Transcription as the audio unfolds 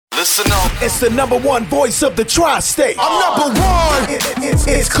Listen up. It's the number one voice of the tri-state. I'm number one.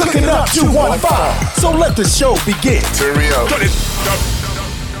 It's cooking up 215. So let the show begin.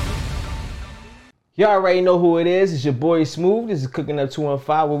 You already know who it is. It's your boy Smooth. This is Cooking Up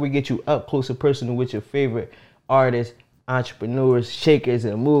 215, where we get you up close and personal with your favorite artists, entrepreneurs, shakers,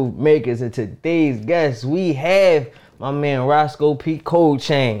 and move makers. And today's guest, we have my man Rosco P,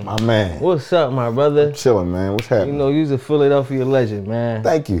 Coldchain. My man. What's up, my brother? I'm chilling, man. What's happening? You know, you's a Philadelphia legend, man.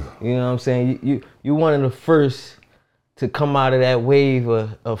 Thank you. You know what I'm saying? You one of the first to come out of that wave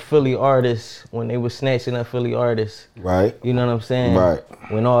of Philly artists when they were snatching up Philly artists. Right. You know what I'm saying? Right.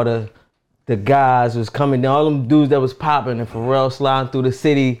 When all the guys was coming down, all them dudes that was popping, and Pharrell sliding through the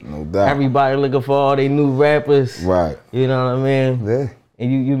city. No doubt. Everybody looking for all they new rappers. Right. You know what I mean? Yeah.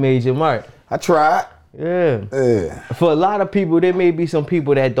 And you made your mark. I tried. Yeah. Yeah. For a lot of people, there may be some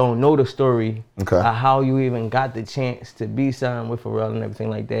people that don't know the story Okay. of how you even got the chance to be signed with Pharrell and everything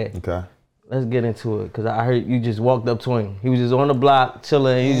like that. Okay. Let's get into it, because I heard you just walked up to him. He was just on the block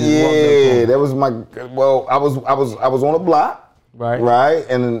chilling. You just Yeah, walked up to him. that was my. Well, I was on the block. Right. Right,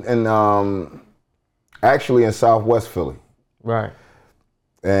 and actually in Southwest Philly. Right.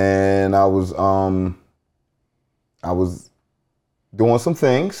 And I was doing some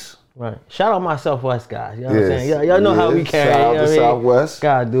things. Right. Shout out my Southwest guys. You know what I'm saying? Y'all know how we carry. Shout out you know to what I mean? Southwest.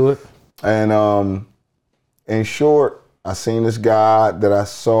 Gotta do it. And in short, I seen this guy that I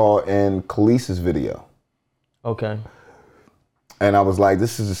saw in Khalees's video. Okay. And I was like,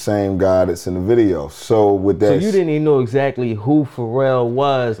 this is the same guy that's in the video. So with that, So you didn't even know exactly who Pharrell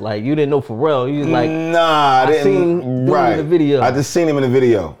was. Like, you didn't know Pharrell. You was like, nah, I seen him in the video. I just seen him in the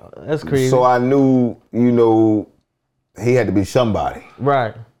video. That's crazy. So I knew, he had to be somebody.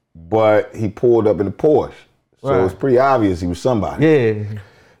 Right. But he pulled up in a Porsche. So Right. it was pretty obvious he was somebody. Yeah.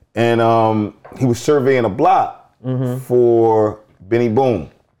 And he was surveying a block for Benny Boom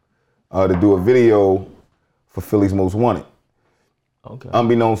to do a video for Philly's Most Wanted. Okay.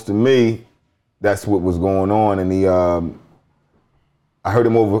 Unbeknownst to me, that's what was going on. And I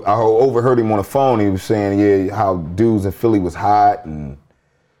overheard him on the phone. He was saying, yeah, how dudes in Philly was hot, and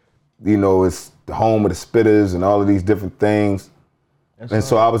it's the home of the spitters and all of these different things.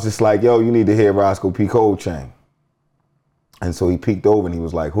 So I was just like, yo, you need to hear Rosco P. Coldchain. And so he peeked over and he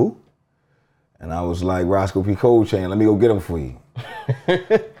was like, who? And I was like, Rosco P. Coldchain, let me go get him for you.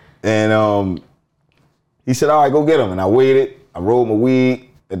 And he said, all right, go get him. And I waited. I rolled my weed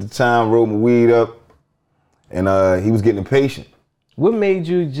at the time, rolled my weed up, and he was getting impatient. What made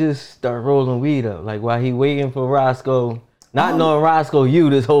you just start rolling weed up? Like, while he waiting for Rosco, not knowing Rosco you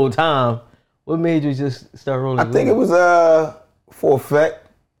this whole time, what made you just start rolling weed? I think it was for effect.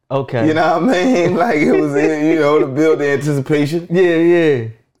 Okay. You know what I mean? Like, it was, to build the anticipation. Yeah, yeah.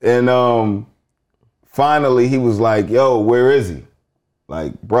 And finally, he was like, yo, where is he?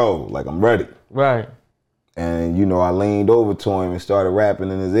 Like, bro, like, I'm ready. Right. And, I leaned over to him and started rapping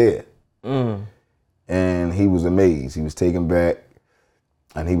in his ear. And he was amazed. He was taken back.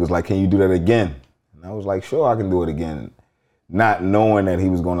 And he was like, can you do that again? And I was like, sure, I can do it again. Not knowing that he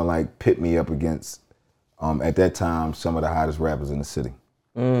was going to, like, pit me up against, at that time, some of the hottest rappers in the city.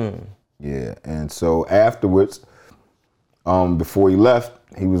 Yeah. And so afterwards, before he left,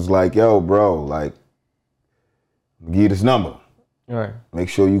 he was like, yo, bro, like, give you this number. All right. Make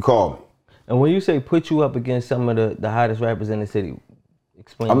sure you call me. And when you say put you up against some of the hottest rappers in the city,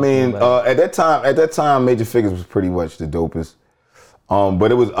 explain. I mean, at that time, Major Figures was pretty much the dopest.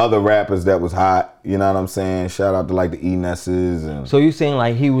 But it was other rappers that was hot. You know what I'm saying? Shout out to like the E-Nesses and. So you saying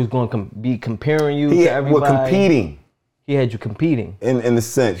like he was going to be comparing you to everybody? Well, competing. He had you competing. In the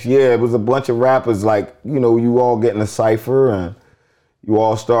sense, yeah, it was a bunch of rappers like you all get in a cipher and you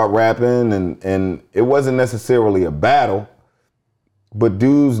all start rapping and it wasn't necessarily a battle, but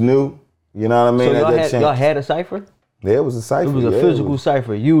dudes knew. You know what I mean? So y'all had a cipher? Yeah, it was a cipher. It was a physical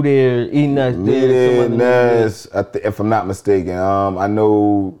cipher. You there, E-Nuts there, Ness, if I'm not mistaken. I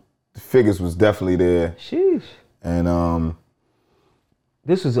know Figures was definitely there. Sheesh. And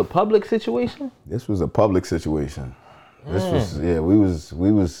this was a public situation? This was a public situation. This was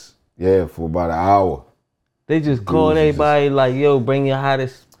we was for about an hour. They just called everybody like, yo, bring your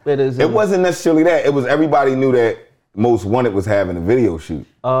hottest spitters. It wasn't necessarily that. It was everybody knew that Most Wanted was having a video shoot.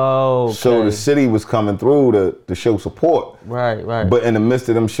 Oh, okay. So the city was coming through to show support. Right. But in the midst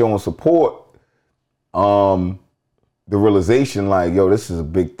of them showing support, the realization like, yo, this is a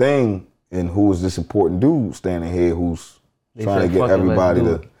big thing, and who is this important dude standing here who's trying to get everybody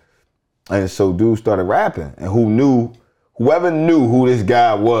to. And so dudes started rapping, and whoever knew who this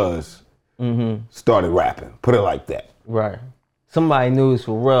guy was, started rapping. Put it like that. Right. somebody knew it was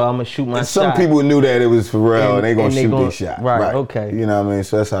Pharrell, I'm gonna shoot my shot. Some people knew that it was Pharrell and they gonna shoot their shot. Right, okay. You know what I mean?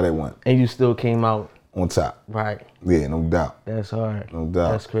 So that's how they went. And you still came out on top. Right. Yeah, no doubt. That's hard. No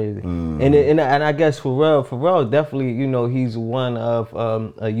doubt. That's crazy. And I guess Pharrell definitely, you know, he's one of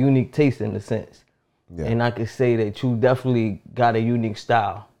a unique taste in a sense. Yeah. And I could say that you definitely got a unique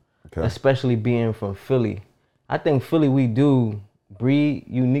style, especially being from Philly. I think Philly, we do breed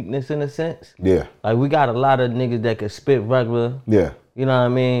uniqueness in a sense. Yeah. Like we got a lot of niggas that can spit regular. Yeah. You know what I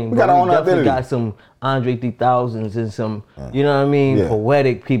mean? We got our own identity. Got some Andre 3000s and some, you know what I mean,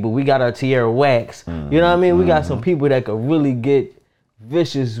 poetic people. We got our Tierra Wax. You know what I mean? We got some people that could really get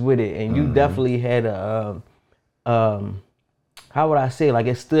vicious with it. And you definitely had a, how would I say, like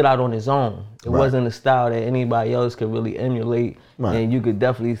it stood out on its own. It wasn't a style that anybody else could really emulate. And you could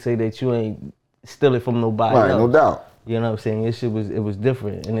definitely say that you ain't steal it from nobody else. No doubt. You know what I'm saying? It was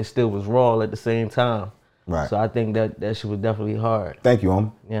different and it still was raw at the same time. Right. So I think that shit was definitely hard. Thank you,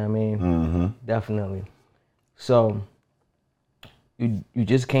 homie. You know what I mean? Definitely. So you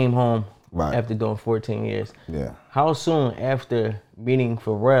just came home after doing 14 years. Yeah. How soon after meeting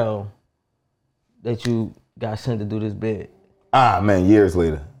Pharrell that you got sent to do this bid? Ah, man, years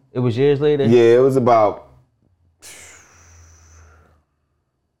later. It was years later? Yeah, it was about,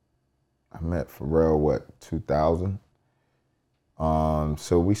 I met Pharrell, 2000?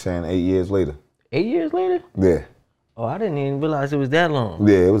 So we saying 8 years later. 8 years later? Yeah. Oh, I didn't even realize it was that long.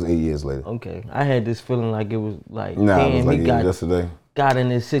 Yeah, it was 8 years later. Okay. I had this feeling like it was like, it was like yesterday. Got in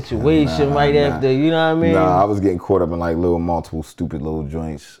this situation after, you know what I mean? Nah, I was getting caught up in like multiple stupid little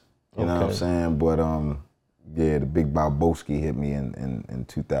joints. You know what I'm saying? But yeah, the big Bobowski hit me in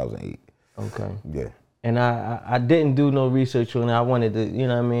 2008. Okay. Yeah. And I didn't do no research on it. I wanted to, you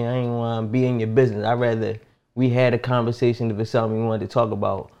know what I mean? I ain't want to be in your business. I'd rather we had a conversation if it's something we wanted to talk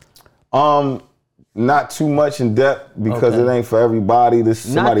about. Not too much in depth because it ain't for everybody.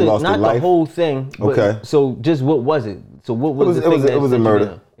 Somebody lost their life. Not the whole thing. Okay. So just what was it? So what was the thing? It was a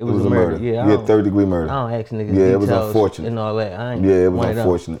murder. It was a murder. Yeah, 3rd-degree murder. I don't ask niggas it was unfortunate. And all that. It was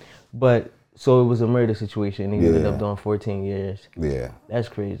unfortunate. But so it was a murder situation and you ended up doing 14 years. Yeah. That's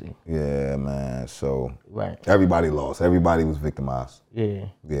crazy. Yeah, man. So everybody lost. Everybody was victimized. Yeah.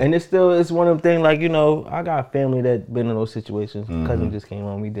 And it's one of them things like, you know, I got family that been in those situations. Cousin just came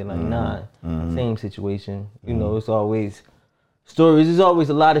on. We did like 9. Same situation. You know, it's always stories. There's always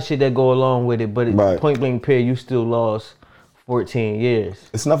a lot of shit that go along with it. But point blank period, you still lost 14 years.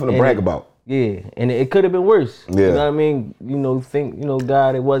 It's nothing to brag about. Yeah, and it could have been worse. Yeah. You know what I mean? You know,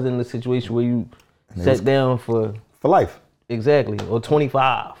 God, it wasn't a situation where you sat down for life. Exactly, or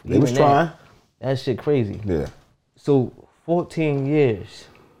 25. They was trying. That shit crazy. Yeah. So 14 years,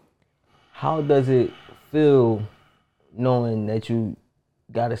 how does it feel knowing that you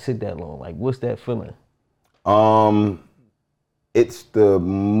gotta sit that long? Like, what's that feeling? It's the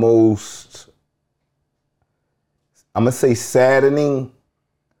most, I'm gonna say saddening,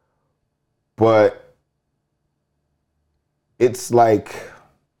 but it's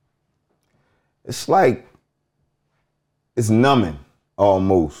numbing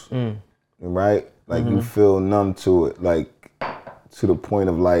almost, right? Like you feel numb to it, like to the point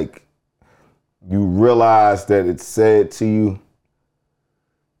of like you realize that it's said to you.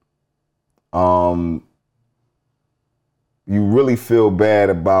 You really feel bad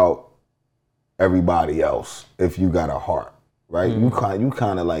about everybody else if you got a heart. Right, you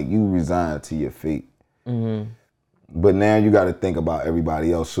kind of like you resign to your fate, but now you got to think about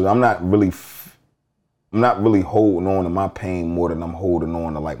everybody else. So I'm not really holding on to my pain more than I'm holding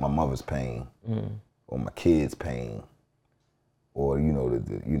on to like my mother's pain, or my kids' pain, or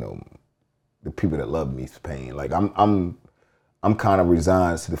the people that love me's pain. Like I'm kind of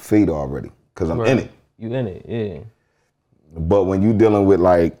resigned to the fate already because I'm in it. You in it, yeah. But when you dealing with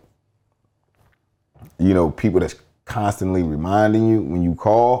like, people that's constantly reminding you when you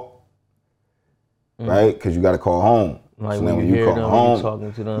call, right? Because you got to call home. Like so when you call home, you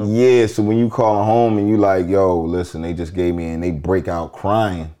talking to them. Yeah, so when you call home and you like, yo, listen, they just gave me, and they break out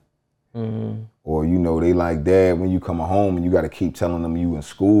crying. Or, they like, Dad, when you come home and you got to keep telling them you in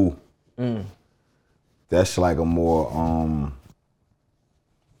school. That's like a more,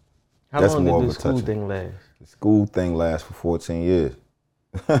 How long did the school thing last? The school thing lasts for 14 years.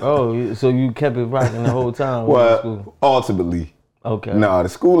 Oh, so you kept it rocking the whole time? Well, ultimately. Okay. No, the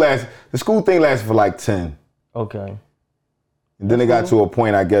school thing lasted for like 10. Okay. And then it got to a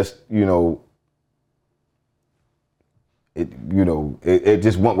point, I guess, it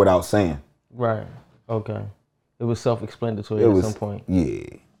just went without saying. Right. Okay. It was self-explanatory at some point. Yeah.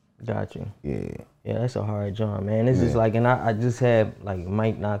 Got you. Yeah. Yeah, that's a hard job, man. It's just like, and I just had like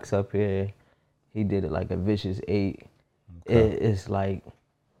Mike Knox up here. He did it like a vicious 8. it's like,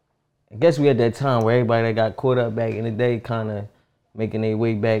 I guess we at that time where everybody that got caught up back in the day kind of making their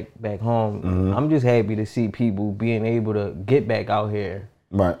way back home. Mm-hmm. I'm just happy to see people being able to get back out here.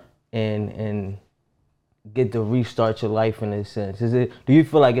 Right. And get to restart your life in a sense. Do you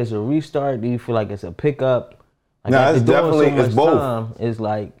feel like it's a restart? Do you feel like it's a pickup? Like no, it's definitely, it's both. It's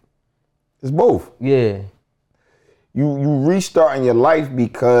like, it's both. Yeah. You restarting your life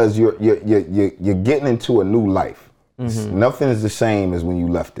because you're getting into a new life. Mm-hmm. Nothing is the same as when you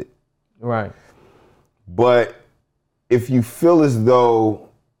left it. Right. But if you feel as though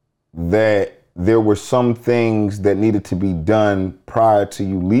that there were some things that needed to be done prior to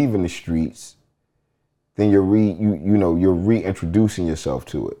you leaving the streets, then you're reintroducing yourself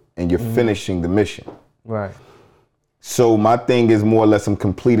to it and you're finishing the mission. Right. So my thing is more or less I'm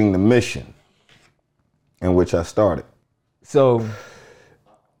completing the mission in which I started. So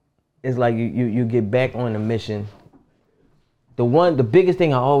it's like you get back on the mission. The biggest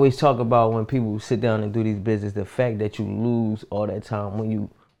thing I always talk about when people sit down and do these business, the fact that you lose all that time when you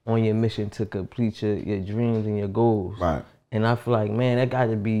on your mission to complete your dreams and your goals. Right. And I feel like, man, that got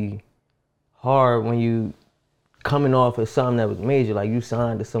to be hard when you coming off of something that was major. Like you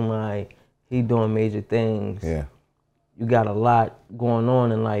signed to somebody, he doing major things. Yeah. You got a lot going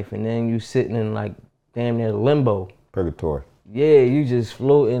on in life, and then you sitting in like damn near limbo. Purgatory. Yeah, you just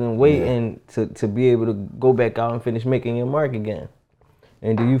floating and waiting to be able to go back out and finish making your mark again.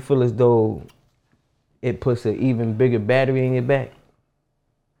 And do you feel as though it puts an even bigger battery in your back?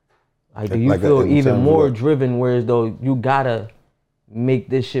 Like, do you feel even more driven, whereas though you gotta make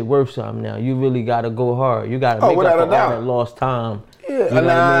this shit worth something now? You really gotta go hard. You gotta make up for all that lost time. Yeah, you know what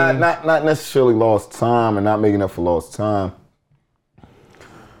I mean? not necessarily lost time and not making up for lost time.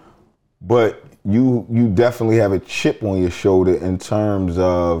 But you definitely have a chip on your shoulder in terms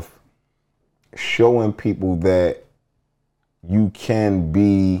of showing people that you can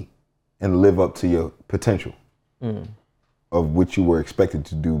be and live up to your potential of what you were expected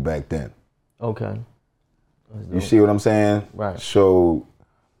to do back then. Okay. You see what I'm saying? Right. So,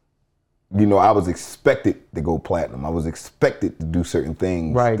 I was expected to go platinum. I was expected to do certain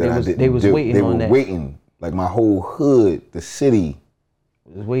things that I didn't do. They were waiting. Like my whole hood, the city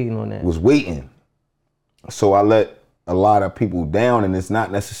was waiting on that. Was waiting. So I let a lot of people down, and it's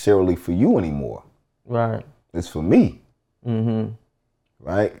not necessarily for you anymore. Right. It's for me. Mm-hmm.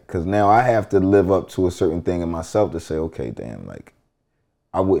 Right? Because now I have to live up to a certain thing in myself to say, okay, damn, like,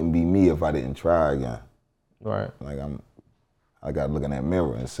 I wouldn't be me if I didn't try again. Right. Like, I got to look in that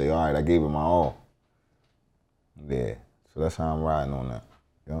mirror and say, all right, I gave it my all. Yeah. So that's how I'm riding on that.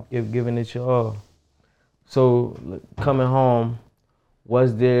 You're giving it your all. So coming home,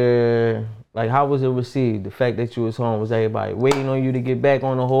 was there, like, how was it received? The fact that you was home, was everybody waiting on you to get back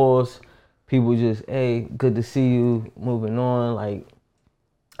on the horse? People just, hey, good to see you, moving on, like.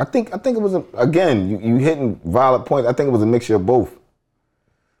 I think it was, again, you hitting valid points. I think it was a mixture of both.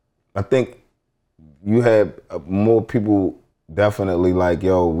 I think you had more people definitely like,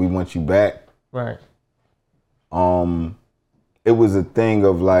 yo, we want you back. Right. It was a thing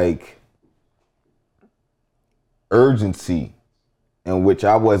of like urgency in which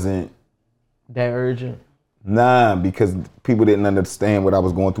I wasn't. That urgent? Nah, because people didn't understand what I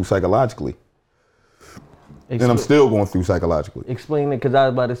was going through psychologically. And I'm still going through psychologically. Explain it, because I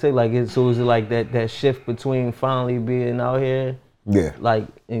was about to say, like, so is it like that shift between finally being out here? Yeah. Like,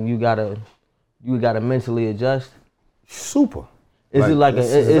 and you gotta mentally adjust? Super. Is it like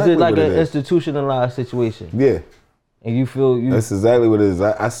an institutionalized situation? Yeah. And you feel you? That's exactly what it is.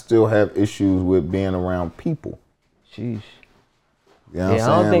 I still have issues with being around people. Sheesh. You know what I'm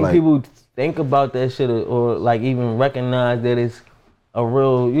I don't think like, people think about that shit or like even recognize that it's a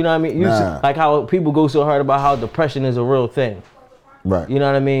real, you know what I mean? Like how people go so hard about how depression is a real thing. Right. You know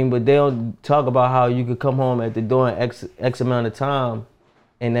what I mean? But they don't talk about how you could come home after doing X amount of time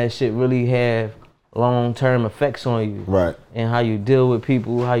and that shit really have long-term effects on you. Right. And how you deal with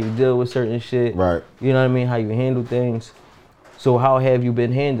people, how you deal with certain shit. Right. You know what I mean? How you handle things. So how have you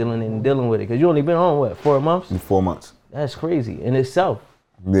been handling and dealing with it? Because you only been on, what, 4 months? 4 months. That's crazy in itself.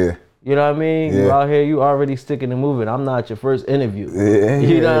 Yeah. You know what I mean? Yeah. You out here, you already sticking and moving. I'm not your first interview. Yeah,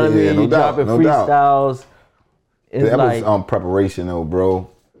 you know what I mean? No you doubt, dropping no freestyles. Doubt. It's that like, was preparation though, bro.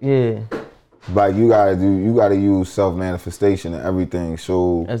 Yeah. Like you gotta use self-manifestation and everything.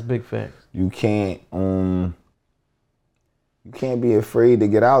 So that's big facts. You can't be afraid to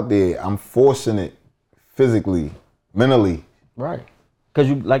get out there. I'm forcing it physically, mentally. Right. Cause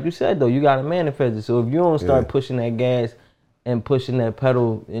you, like you said though, you gotta manifest it. So if you don't start pushing that gas and pushing that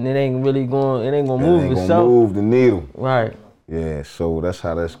pedal, and it ain't gonna move itself. It ain't gonna move the needle. Right. Yeah. So that's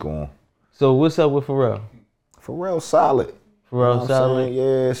how that's going. So what's up with Pharrell? Pharrell solid. Pharrell solid.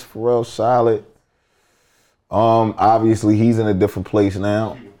 Yes, Pharrell solid. Obviously he's in a different place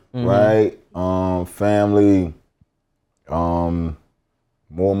now, right? Family, more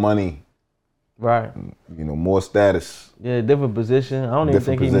money. Right. You know, more status. Yeah, different position. I don't even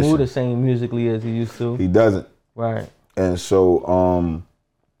think he moved the same musically as he used to. He doesn't. Right. And so,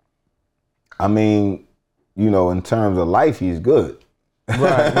 I mean, you know, in terms of life, he's good.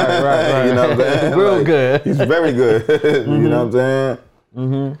 Right. You know what I'm saying? Real like, good. He's very good. You know what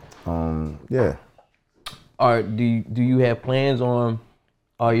I'm saying? Yeah. Do you have plans on?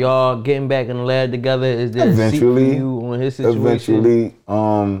 Are y'all getting back in the lab together? Is there a seat for you on his situation? Eventually.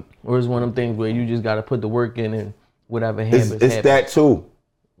 Or is one of them things where you just got to put the work in and whatever happens. It's that too.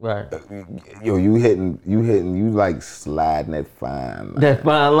 Right. Yo, you like sliding that fine line. That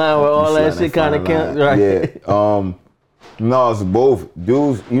fine line where all that shit kind of counts, right? Yeah. No, it's both.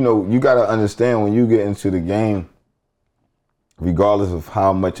 Dudes, you know, you got to understand when you get into the game, regardless of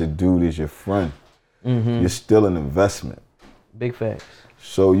how much a dude is your friend, you're still an investment. Big facts.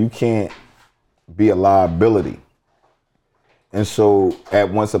 So you can't be a liability. And so at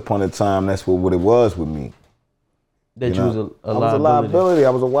once upon a time, that's what it was with me. That you was a liability. I was a liability. I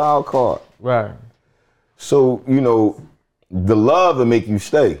was a wild card. Right. So, you know, the love will make you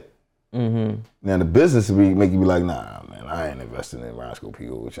stay. Now the business will make you be like, nah, man, I ain't investing in Rosco P.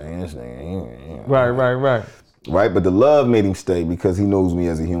 Coldchain. Right. Right, but the love made him stay because he knows me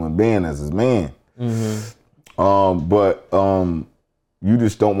as a human being, as his man. But you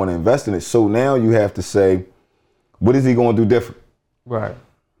just don't want to invest in it. So now you have to say, what is he going to do different? Right.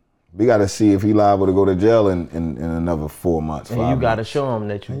 We got to see if he liable to go to jail in another 4 months. And you got to show him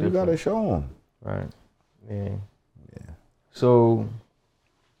that you're different. You got to show him. Right. Yeah. So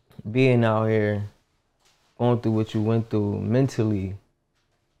being out here, going through what you went through mentally,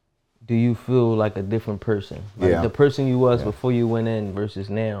 do you feel like a different person? Like the person you was before you went in versus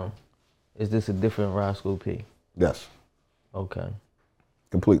now, is this a different Rosco P? Yes. Okay.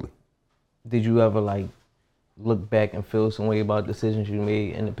 Completely. Did you ever like look back and feel some way about decisions you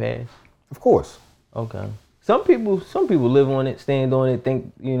made in the past? Of course. Okay. Some people live on it, stand on it,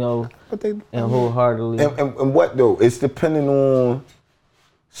 think, you know, and wholeheartedly. And what though? It's depending on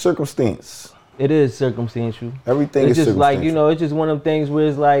circumstance. It is circumstantial. Everything it's is just circumstantial. like, you know, it's just one of them things where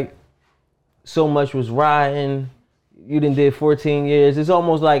it's like so much was riding. You done did 14 years. It's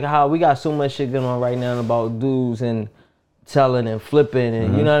almost like how we got so much shit going on right now about dudes and telling and flipping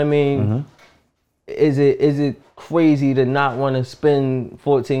and you know what I mean? Is it crazy to not want to spend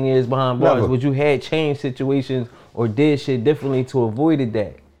 14 years behind bars? Never. Would you had changed situations or did shit differently to avoid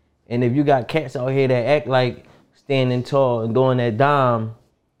that? And if you got cats out here that act like standing tall and doing that dime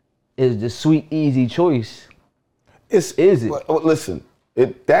is the sweet, easy choice. Is it? Well, listen,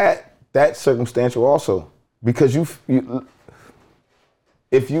 that's circumstantial also. Because you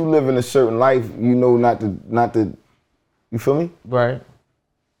if you live in a certain life, you know not to you feel me? Right.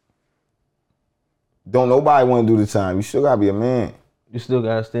 Don't nobody want to do the time. You still gotta be a man. You still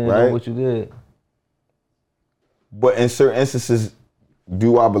gotta stand on what you did. But in certain instances,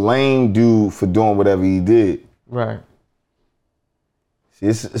 do I blame dude for doing whatever he did? Right. See,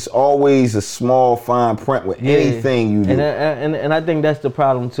 it's always a small fine print with anything you do. And I think that's the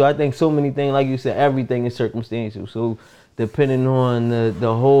problem too. I think so many things, like you said, everything is circumstantial. So depending on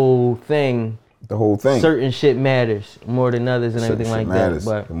the whole thing. The whole thing. Certain shit matters more than others and everything like matters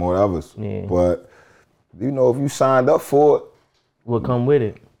that. But more than others. Yeah. But you know, if you signed up for it, what come with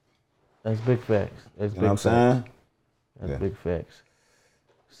it? That's big facts. That's big facts. You know what I'm saying? That's big facts.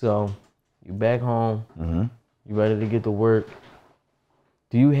 So you back home. You ready to get to work.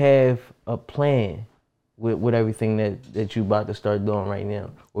 Do you have a plan with everything that you about to start doing right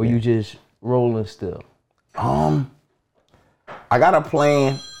now? Or you just rolling still? I got a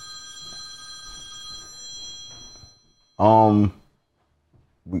plan.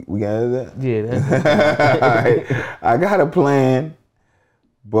 We got that? Yeah, that's right. I got a plan,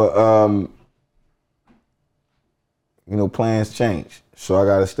 but you know, plans change. So I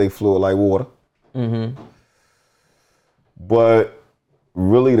gotta stay fluid like water. But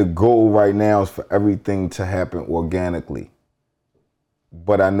really the goal right now is for everything to happen organically.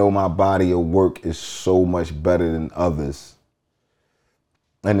 But I know my body of work is so much better than others.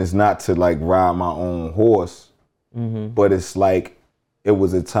 And it's not to like ride my own horse, but it's like it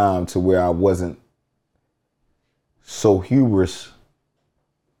was a time to where I wasn't so hubris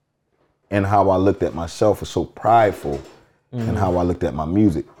in how I looked at myself, or so prideful in how I looked at my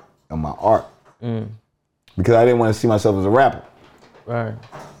music and my art. Because I didn't want to see myself as a rapper. Right.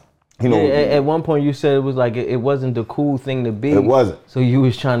 You know, at one point you said it was like it wasn't the cool thing to be. It wasn't. So you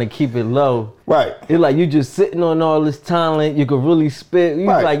was trying to keep it low. Right. It's like you just sitting on all this talent. You could really spit. You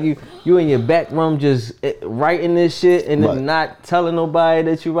Right. like you in your back room just writing this shit and then not telling nobody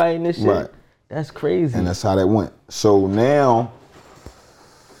that you writing this shit. Right. That's crazy. And that's how that went. So now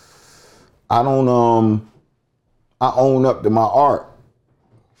I don't I own up to my art.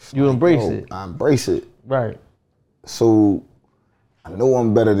 You embrace it. I embrace it. Right. So I know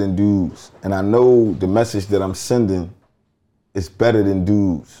I'm better than dudes. And I know the message that I'm sending is better than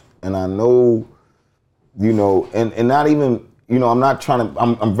dudes. And I know, you know, and not even, you know, I'm not trying to,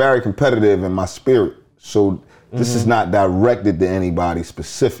 I'm very competitive in my spirit. So this is not directed to anybody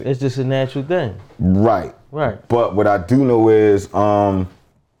specific. It's just a natural thing. Right. Right. But what I do know is,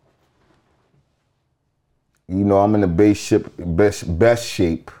 you know, I'm in the best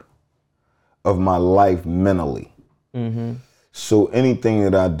shape of my life mentally. Mm-hmm. So anything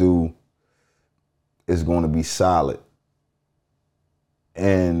that I do is going to be solid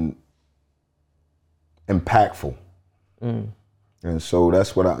and impactful. And so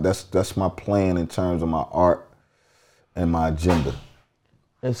that's what that's my plan in terms of my art and my agenda.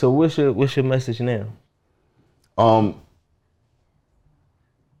 And so what's your message now? I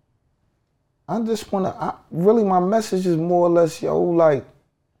just want to, really my message is more or less, yo, like,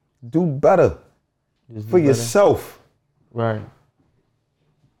 do better for yourself. Right.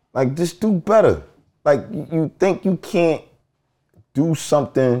 Like, just do better. Like, you think you can't do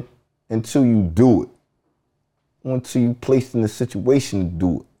something until you do it. Until you placed in the situation to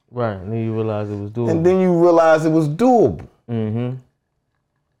do it. Right, and then you realize it was doable. And then you realize it was doable. Mm-hmm.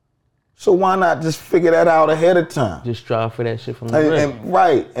 So why not just figure that out ahead of time? Just strive for that shit from the rip.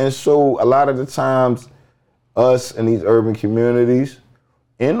 Right. And so a lot of the times, us in these urban communities,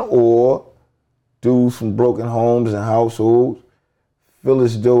 or dudes from broken homes and households, feel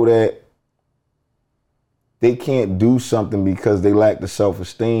as though that they can't do something because they lack the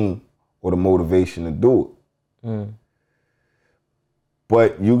self-esteem or the motivation to do it.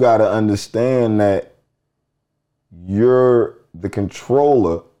 But you got to understand that you're the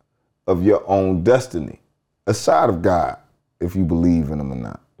controller of your own destiny, aside of God, if you believe in him or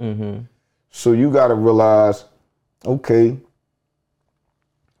not. Mm-hmm. So you got to realize, okay,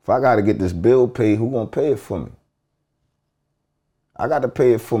 if I got to get this bill paid, who gonna pay it for me? I got to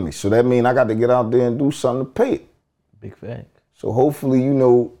pay it for me. So that means I got to get out there and do something to pay it. Big fact. So hopefully, you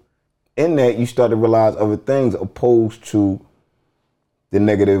know, in that you start to realize other things opposed to the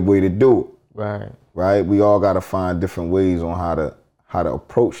negative way to do it. Right. Right? We all got to find different ways on how to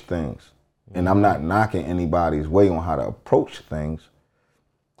approach things. And I'm not knocking anybody's way on how to approach things.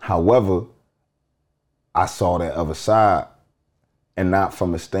 However, I saw that other side, and not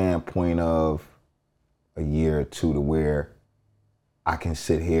from a standpoint of a year or two to where I can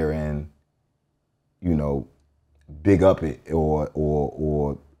sit here and, you know, big up it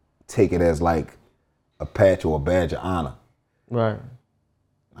or take it as like a patch or a badge of honor. Right.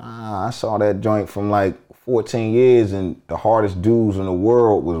 I saw that joint from like 14 years, and the hardest dudes in the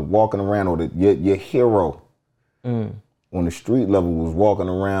world was walking around, or your hero on the street level was walking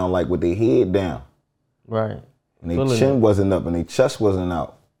around like with their head down. Right. And their chin wasn't up and their chest wasn't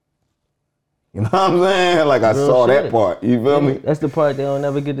out. You know what I'm saying? Like I saw shit. that part. You feel me? That's the part they don't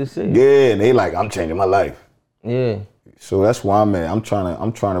never get to see. Yeah, and they like, I'm changing my life. Yeah. So that's why I'm at. I'm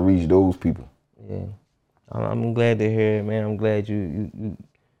trying to reach those people. Yeah. I'm glad to hear it, man. I'm glad you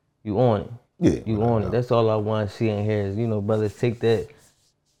on it. Yeah. You on it. That's all I want to see and hear is, you know, brothers, take that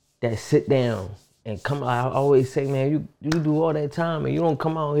sit down and come. I always say, man, you do all that time and you don't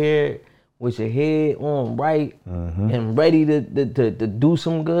come out here with your head on right and ready to do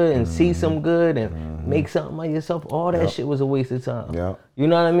some good and see some good and make something of yourself. All that shit was a waste of time. Yeah. You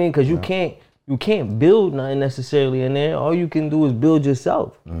know what I mean? Because you can't build nothing necessarily in there. All you can do is build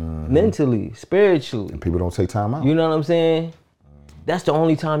yourself mentally, spiritually. And people don't take time out. You know what I'm saying? That's the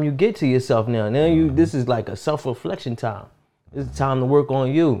only time you get to yourself now. Now this is like a self-reflection time. It's time to work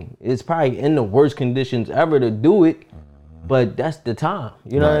on you. It's probably in the worst conditions ever to do it, but that's the time.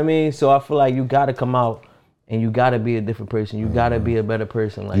 You know what I mean? So I feel like you gotta come out and you gotta be a different person. You gotta be a better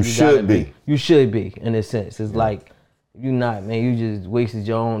person. Like you should be. You should be, in a sense. It's like you not, man. You just wasted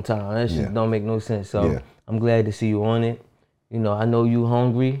your own time. That shit don't make no sense. So I'm glad to see you on it. You know, I know you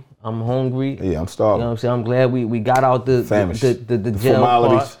hungry. I'm hungry. Yeah, I'm starving. You know what I'm saying? I'm glad we got out the jail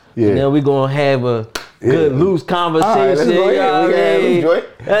formalities. part. Yeah. And then we're gonna have a good loose conversation. All right, let's go ahead.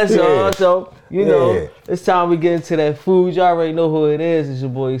 That's all. So, you know, it's time we get into that food. You already know who it is. It's your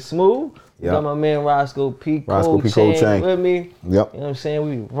boy Smooth. Yep. Got my man Rosco P. Rosco P. Coldchain with me. Yep. You know what I'm saying?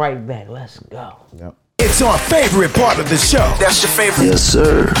 We right back. Let's go. Yep. It's our favorite part of the show. That's your favorite? Yes,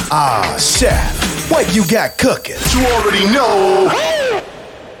 sir. Ah, chef, what you got cooking? You already know.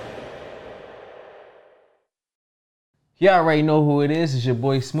 You already know who it is. It's your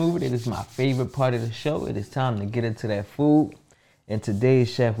boy Smooth. It is my favorite part of the show. It is time to get into that food. And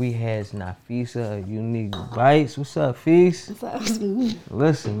today's chef, we has Nafisa of Unique Bites. What's up, Feast? What's up, Smooth?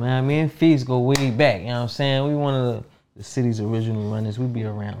 Listen, man, me and Feast go way back. You know what I'm saying? We one of the city's original runners. We be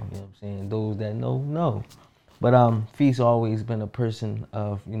around. You know what I'm saying? Those that know. But Feast always been a person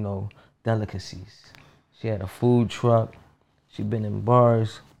of, delicacies. She had a food truck. She been in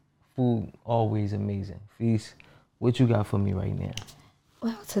bars. Food always amazing. Feast, what you got for me right now?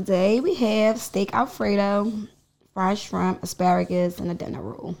 Well, today we have steak Alfredo, fried shrimp, asparagus, and a dinner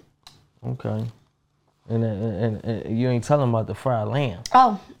roll. Okay. And you ain't telling about the fried lamb.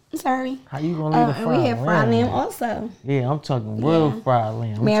 Oh, I'm sorry. How you gonna leave the fried lamb? And we have fried lamb also. Yeah, I'm talking real fried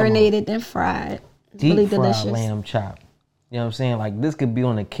lamb. I'm marinated and fried. Deep really fried delicious. Lamb chop. You know what I'm saying? Like this could be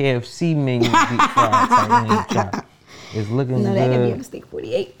on a KFC menu. Deep fried type lamb chop. It's looking good. That could be on steak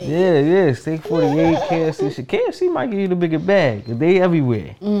 48. Yeah, steak 48, KFC. KFC might give you the bigger bag. They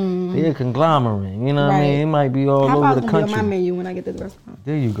everywhere. They a conglomerate. You know what I mean? It might be all over the country. Be on my menu when I get to the restaurant.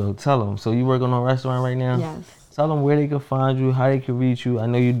 There you go. Tell them. So you work on a restaurant right now? Yes. Tell them where they can find you, how they can reach you. I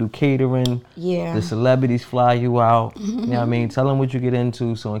know you do catering. Yeah. The celebrities fly you out. You know what I mean? Tell them what you get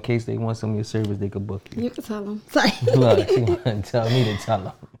into so in case they want some of your service, they could book you. You can tell them. Sorry. Look, she want to tell me to tell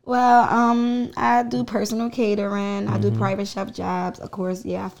them. Well, I do personal catering. I do private chef jobs. Of course,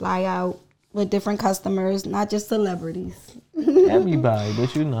 I fly out with different customers, not just celebrities. Everybody,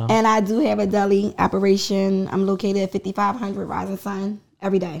 but you know. And I do have a deli operation. I'm located at 5500 Rising Sun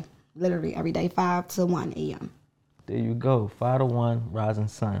every day. Literally every day, 5 to 1 a.m. There you go, 5 to 1, Rising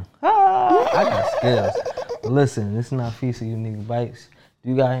Sun. I got skills. Listen, this is Nafisa Unique Bites. Do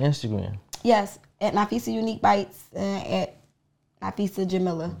you got an Instagram? Yes, at Nafisa Unique Bites, at Nafisa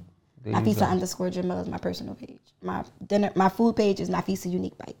Jamila. Nafisa _Jamila is my personal page. My food page is Nafisa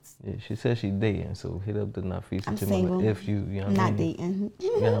Unique Bites. Yeah, she said she dating, so hit up the Nafisa I'm Jamila single. if you know what I Not mean? dating.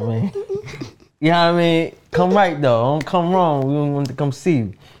 You know what I mean? You know what I mean? Come right though, don't come wrong. We don't want to come see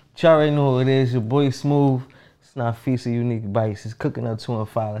you. But you already know who it is, your boy Smooth. It's Nafisa Unique Bites. It's cooking up 2 and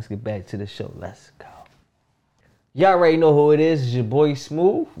 5. Let's get back to the show. Let's go. Y'all already know who it is. It's your boy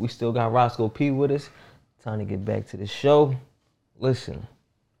Smooth. We still got Rosco P with us. Time to get back to the show. Listen,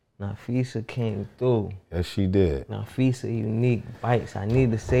 Nafisa came through. Yes, she did. Nafisa Unique Bites. I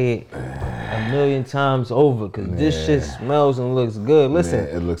need to say it a million times over because this shit smells and looks good. Listen,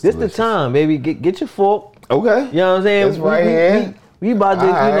 it looks this delicious. the time, baby. Get your fork. Okay. You know what I'm saying? It's right here. We about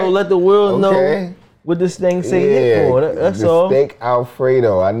to, let the world know what this thing say hit for. That's the all. Steak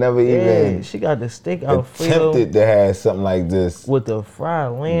Alfredo. I never even She got the steak Alfredo attempted to have something like this. with the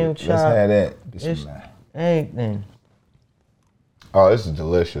fried lamb chop. Let's have that. It's Bismillah. anything. Oh, this is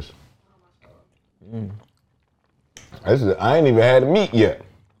delicious. I ain't even had the meat yet.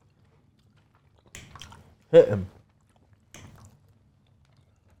 Hit him.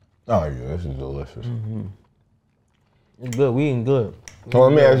 Oh yeah, this is delicious. It's good. We eating good. So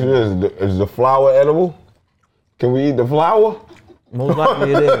let me ask you this: is the flour edible? Can we eat the flour? Most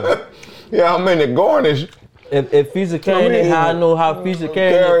likely it is. Yeah, I'm in the garnish. If Fisa carrying it, how I know how Fisa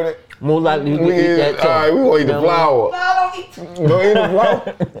carrying it, most likely you can eat that too. All right, we gonna eat the flour. You gonna eat the flour?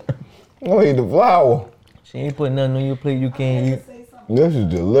 You gonna eat the flour? She ain't putting nothing on your plate you can't eat. This is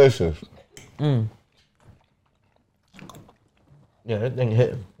delicious. Yeah, that thing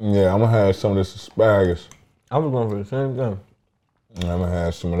hit. Yeah, I'm gonna have some of this asparagus. I was going for the same thing. I'm gonna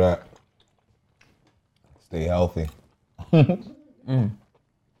have some of that. Stay healthy.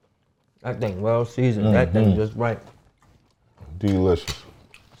 That thing well seasoned. That thing just right. Delicious.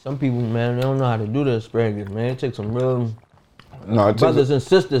 Some people, man, they don't know how to do the asparagus, man. It takes some real No, it takes brothers and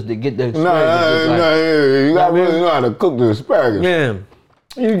sisters to get the No, asparagus. you gotta really know how to cook the asparagus. Yeah.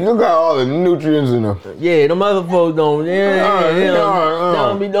 You got all the nutrients in them. Yeah, them other folks don't. They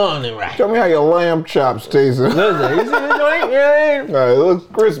don't be doing it right. Tell me how your lamb chops taste. Listen, you see the joint? Yeah. It looks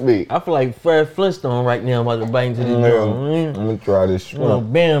crispy. I feel like Fred Flintstone right now about to bite into this joint. Let me try this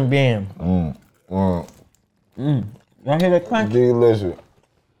shrimp. Bam, bam. Y'all hear that crunch? Delicious.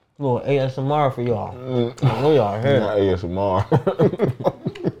 Little ASMR for y'all. I know y'all heard Not it. ASMR.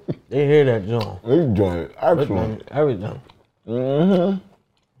 They hear that joint. This joint, excellent. Everything.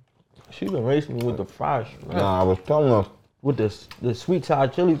 She been racing me with the fries. Nah, I was telling her. With the sweet Thai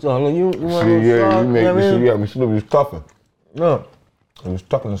chili sauce. You want See, sauce? you make You know what I mean? me see, it was stuffing. No. It was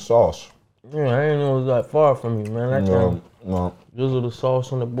stuffing the sauce. Yeah, I didn't know it was that far from me, man. That time, No. drizzle the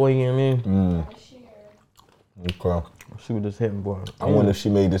sauce on the boy, you know what I mean? Okay. Let's see what this hitting for. I wonder if she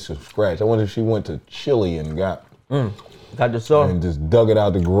made this from scratch. I wonder if she went to Chile and got the sauce. and just dug it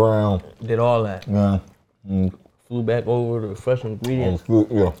out the ground. Did all that. Yeah. Flew back over the fresh ingredients.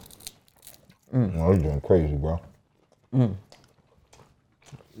 Yeah. Oh, you're doing crazy, bro.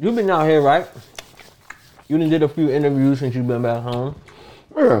 You've been out here, right? You done did a few interviews since you've been back home.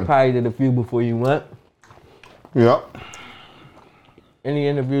 Yeah. Probably did a few before you went. Yep. Any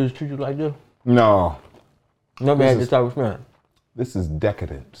interviews treat you like this? No. Never had this type of friend. This is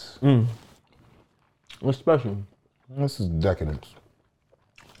decadence. What's special? This is decadence.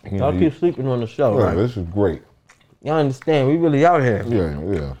 You Y'all keep sleeping on the show, yeah, right? this is great. Y'all understand? We really out here.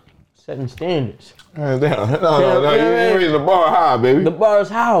 Yeah. Setting standards. No, you raise the bar high, baby. The bar is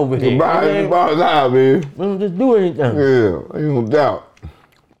high over here. The bar is high, baby. We don't just do anything. Yeah, ain't no doubt.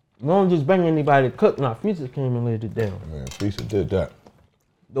 We don't just bring anybody to cook. Now, Feature came and laid it down. Yeah, Fisa did that.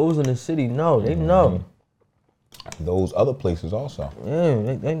 Those in the city know. They know. Those other places also.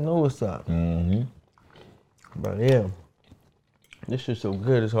 Yeah, they know what's up. But yeah, this shit's so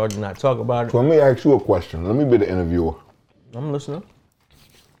good, it's hard to not talk about it. So let me ask you a question. Let me be the interviewer. I'm listening.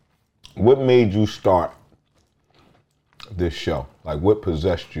 What made you start this show? Like, what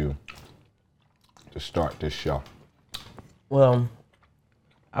possessed you to start this show? Well,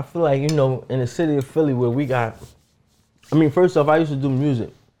 I feel like, in the city of Philly where we got, first off, I used to do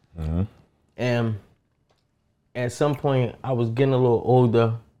music. And at some point, I was getting a little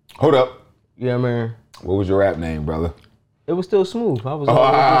older. Hold up. You know what I mean? What was your rap name, brother? It was still Smooth. I was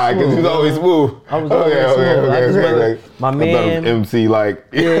because he's always smooth. I was always smooth. I just remember my man, MC like.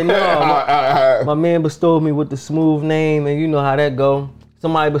 Yeah, no. My man bestowed me with the Smooth name, and you know how that go.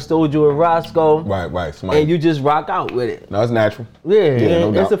 Somebody bestowed you a Rosco. Right. Somebody. And you just rock out with it. No, it's natural. Yeah, no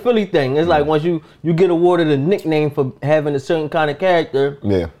it's doubt. a Philly thing. It's like once you get awarded a nickname for having a certain kind of character.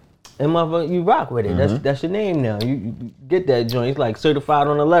 Yeah. And motherfucker, you rock with it. That's your name now. You get that joint. It's like certified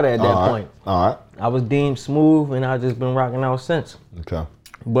on the letter at that point. All right. I was deemed Smooth, and I've just been rocking out since. Okay.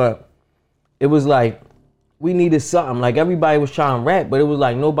 But it was like we needed something. Like everybody was trying to rap, but it was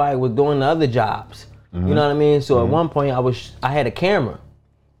like nobody was doing the other jobs. You know what I mean? So at one point I had a camera.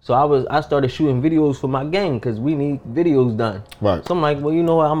 So I started shooting videos for my gang because we need videos done. Right. So I'm like, well, you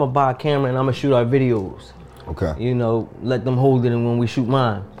know what? I'm gonna buy a camera and I'm gonna shoot our videos. Okay. Let them hold it when we shoot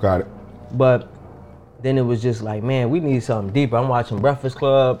mine. Got it. But then it was just like, man, we need something deeper. I'm watching Breakfast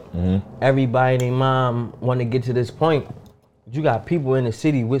Club. Everybody and their mom want to get to this point. You got people in the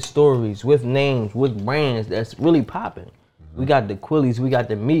city with stories, with names, with brands that's really popping. We got the Quillies, we got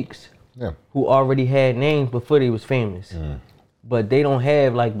the Meeks, who already had names before they was famous. But they don't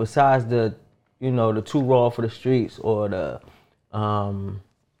have, like, besides the, the Too Raw for the Streets or the,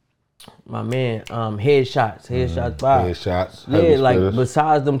 my man, Headshots 5. Headshots. Yeah, like,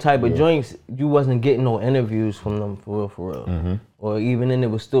 besides them type of joints, you wasn't getting no interviews from them for real. Or even then,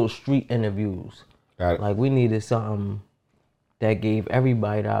 it was still street interviews. Got it. Like, we needed something that gave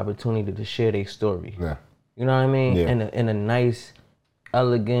everybody the opportunity to share their story. Yeah. You know what I mean? Yeah. In a nice,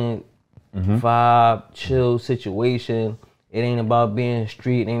 elegant, vibe, chill situation. It ain't about being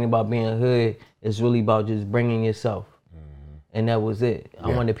street, it ain't about being hood. It's really about just bringing yourself. And that was it. I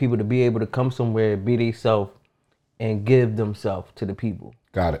wanted people to be able to come somewhere, be themselves, and give themselves to the people.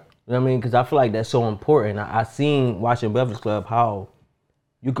 Got it. You know what I mean? Because I feel like that's so important. I seen watching Breakfast Club how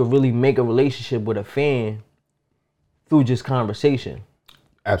you could really make a relationship with a fan through just conversation.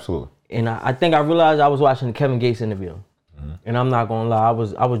 Absolutely. And I think I realized I was watching the Kevin Gates interview. And I'm not gonna lie,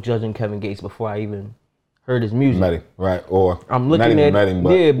 I was judging Kevin Gates before I even heard his music. Met him, right? Or I'm looking not even at met him,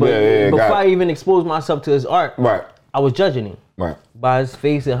 but before I even exposed myself to his art, right, I was judging him by his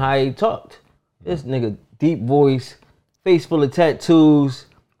face and how he talked. This nigga, deep voice, face full of tattoos.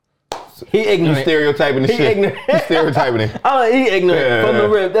 He ignorant. You stereotyping the shit. Ignorant. You stereotyping him. He ignorant from the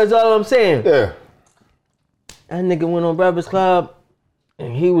rip. That's all I'm saying. Yeah. That nigga went on Breakfast Club,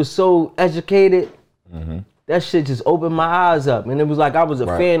 and he was so educated. That shit just opened my eyes up, and it was like I was a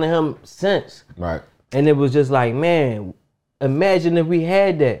fan of him since. Right. And it was just like, man, imagine if we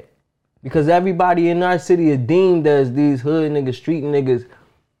had that. Because everybody in our city is deemed as these hood niggas, street niggas.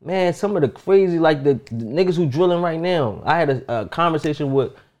 Man, some of the crazy, like the niggas who drilling right now. I had a conversation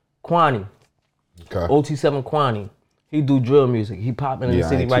with Kwani, OT7 Kwani. He do drill music. He popping in the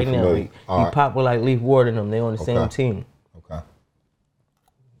city right now. He pop with like Leaf Ward and them. They on the same team. Okay.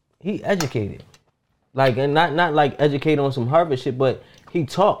 He educated. Like, and not like educated on some Harvard shit, but he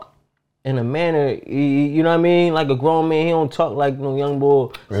talk in a manner, you know what I mean? Like a grown man, he don't talk like no young boy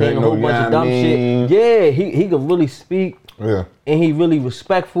saying a whole bunch of dumb shit. Yeah, he could really speak. Yeah. And he really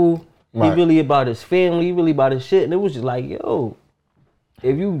respectful. He really about his family. He really about his shit. And it was just like, yo,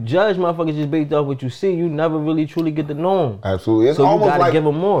 if you judge motherfuckers just based off what you see, you never really truly get to know them. Absolutely. It's so you almost gotta like, give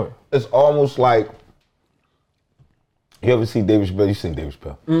them more. It's almost like, you ever see David Chappelle? You seen David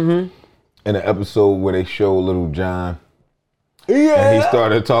Chappelle? Mm-hmm. In an episode where they show Little John. Yeah. And he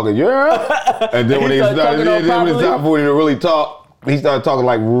started talking, yeah. And then when he started, then when it's time for him to really talk, he started talking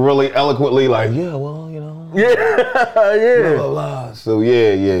like really eloquently, like, yeah, well, you know. Yeah. Blah, blah, blah. So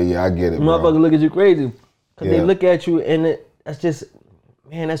yeah, I get it, bro. Motherfuckers look at you crazy. Cause Yeah. they look at you and that's just,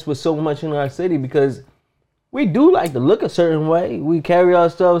 man, that's what's so much in our city because we do like to look a certain way. We carry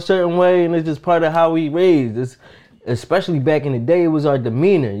ourselves a certain way and it's just part of how we raised. It's, especially back in the day, it was our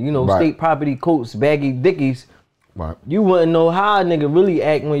demeanor. You know, state property coats, baggy dickies. Right. You wouldn't know how a nigga really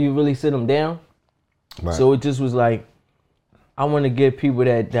act when you really sit them down. Right. So it just was like, I want to give people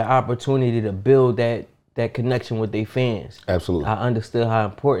that opportunity to build that connection with their fans. Absolutely. I understood how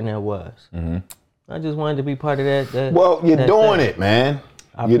important that was. Mm-hmm. I just wanted to be part of that. Well, you're doing it, man.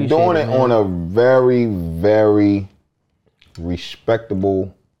 You're doing it on a very, very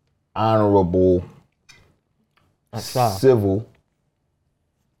respectable, honorable, civil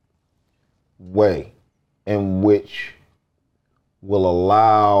way in which will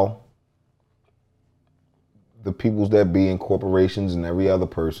allow the peoples that be in corporations and every other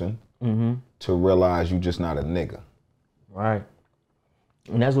person to realize you just not a nigga. Right.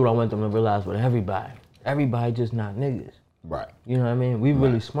 And that's what I want them to realize with everybody. Everybody just not niggas. Right. You know what I mean? We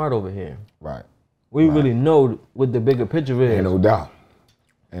really smart over here. Right. We really know what the bigger picture is. Ain't no doubt.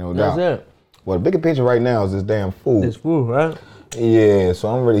 Ain't no doubt. That's it. Well, the bigger picture right now is this damn food. This food, right? Yeah, so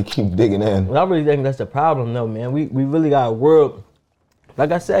I'm ready to keep digging in. Well, I really think that's the problem, though, man. We really got a world,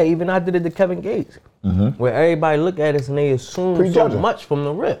 like I said, even I did it to Kevin Gates, where everybody look at us and they assume so much from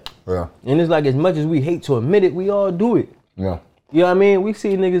the rip. Yeah. And it's like as much as we hate to admit it, we all do it. Yeah. You know what I mean? We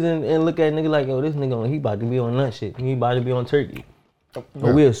see niggas and look at niggas like, yo, this nigga, he about to be on nut shit. He about to be on turkey. Yeah.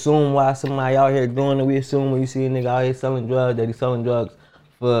 But we assume why somebody out here doing it. We assume when you see a nigga out here selling drugs, that he's selling drugs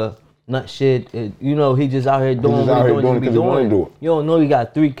for nut shit. You know, he just out here doing what he be doing. You don't know he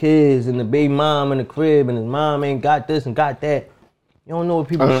got 3 kids and the baby mom in the crib and his mom ain't got this and got that. You don't know what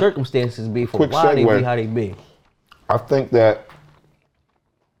people's circumstances be for why they be how they be. I think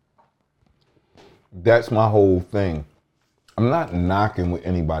that's my whole thing. I'm not knocking what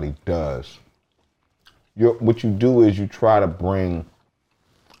anybody does. What you do is you try to bring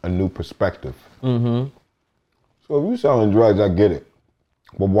a new perspective. Mm-hmm. So if you're selling drugs, I get it.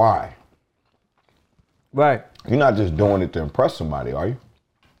 But why? Right. You're not just doing it to impress somebody, are you?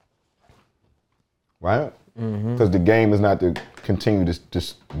 Right? Because the game is not to continue to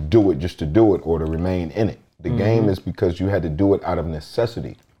just do it just to do it or to remain in it. The game is because you had to do it out of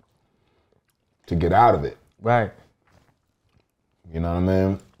necessity to get out of it. Right. You know what I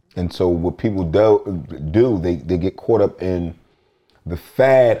mean? And so what people do, they get caught up in the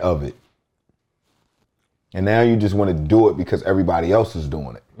fad of it. And now you just want to do it because everybody else is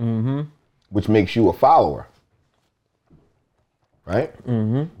doing it, which makes you a follower, right?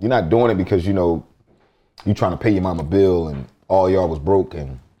 You're not doing it because, you know, you're trying to pay your mama bill and all y'all was broke,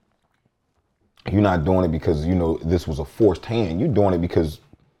 and you're not doing it because, you know, this was a forced hand. You're doing it because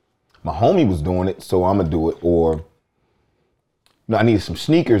my homie was doing it, so I'm going to do it. Or, you know, I needed some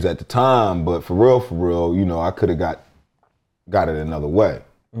sneakers at the time, but for real, you know, I could have got it another way.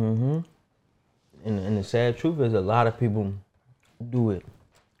 And the sad truth is a lot of people do it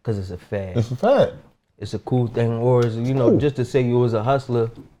because it's a fad. It's a fad. It's a cool thing, or is, you know, just to say you was a hustler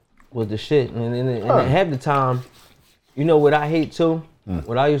was the shit. And half the time, you know what I hate too?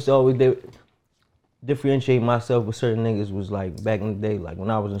 What I used to always differentiate myself with certain niggas was like back in the day, like when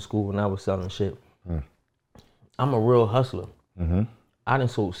I was in school, when I was selling shit. I'm a real hustler. I done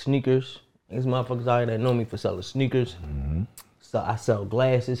sold sneakers. These motherfuckers out here that know me for selling sneakers. So I sell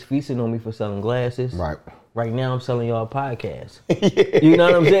glasses. Feasting on me for selling glasses. Right. Right now I'm selling y'all a podcast. You know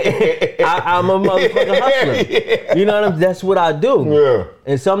what I'm saying? I'm a motherfucking hustler. You know what I'm saying? That's what I do. Yeah.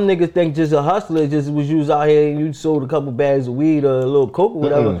 And some niggas think just a hustler just was you was out here and you sold a couple bags of weed or a little coke or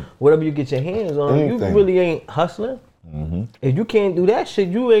whatever. Whatever you get your hands on. You really ain't hustling. If you can't do that shit,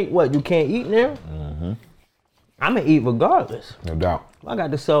 you ain't what? You can't eat now? I'ma eat regardless. No doubt. I got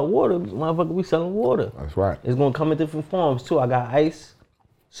to sell water. Motherfucker, we selling water. That's right. It's gonna come in different forms too. I got ice,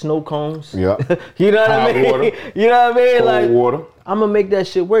 snow cones. Yeah. You know what I mean? Water. You know what I mean? Cold like water. I'm gonna make that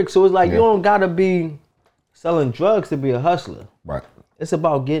shit work. So it's like you don't gotta be selling drugs to be a hustler. Right. It's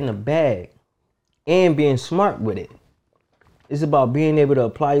about getting a bag and being smart with it. It's about being able to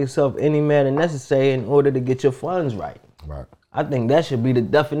apply yourself any manner necessary in order to get your funds right. Right. I think that should be the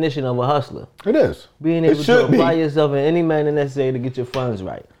definition of a hustler. It is. Being able to apply yourself in any manner necessary to get your funds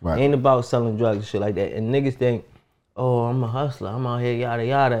right. Right. Ain't about selling drugs and shit like that. And niggas think oh, I'm a hustler, I'm out here, yada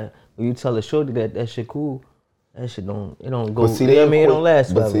yada. When you tell a shorty that shit cool, that shit don't go. But see, you know what I mean? It don't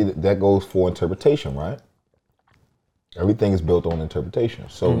last But forever. see, that goes for interpretation, right? Everything is built on interpretation.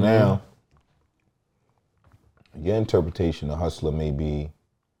 So now, your interpretation of hustler may be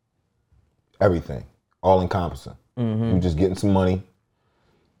everything, all encompassing. You just getting some money.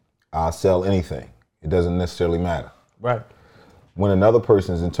 I'll sell anything. It doesn't necessarily matter. Right. When another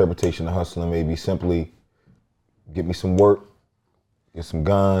person's interpretation of hustling may be simply, get me some work, get some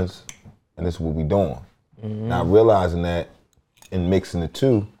guns, and this is what we doing. Not realizing that in mixing the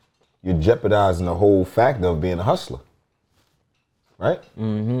two, you're jeopardizing the whole factor of being a hustler. Right?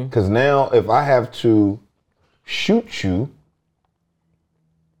 Because now if I have to shoot you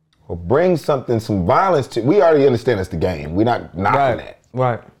or bring some violence to, we already understand it's the game. We're not knocking that.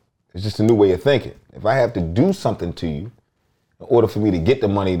 Right. It's just a new way of thinking. If I have to do something to you in order for me to get the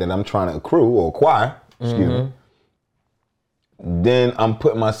money that I'm trying to accrue or acquire, then I'm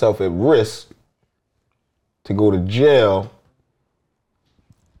putting myself at risk to go to jail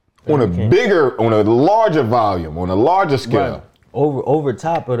on a larger volume, on a larger scale. Right. Over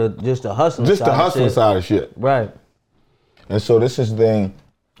top of just the hustling side. Just the hustling side of shit. Right. And so this is the thing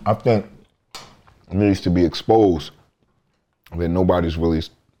I think needs to be exposed that nobody's really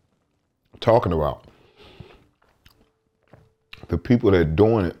talking about. The people that are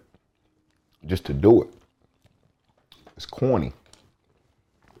doing it just to do it, it's corny.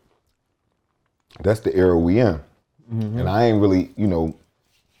 That's the era we in. And I ain't really,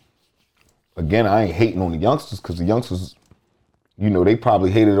 again, I ain't hating on the youngsters because the youngsters, they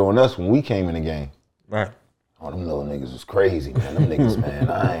probably hated on us when we came in the game. Right. Oh, them little niggas was crazy, man. Them niggas, man,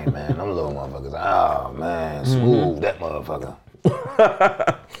 them little motherfuckers. Oh, man, smooth, that motherfucker.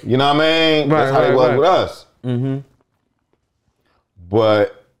 You know what I mean? That's how they was with us.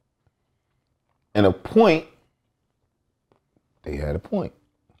 But in a point, they had a point.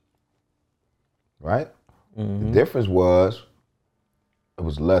 Right? The difference was it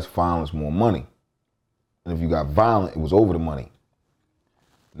was less violence, more money. And if you got violent, it was over the money.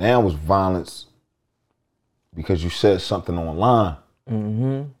 Now it's violence because you said something online.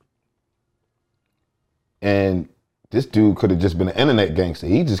 And this dude could have just been an internet gangster.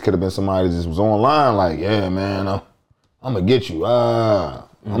 He just could have been somebody that just was online like, yeah, man, I'm going to get you. I'm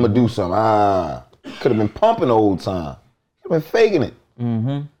going to do something. Could have been pumping the whole time. Could have been faking it.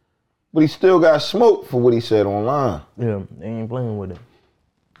 But he still got smoked for what he said online. Yeah, they ain't playing with it.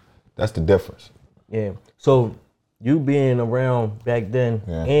 That's the difference. Yeah. So you being around back then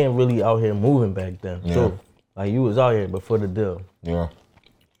and really out here moving back then. Yeah. So like you was out here before the deal. Yeah.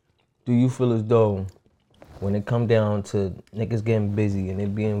 Do you feel as though when it come down to niggas getting busy and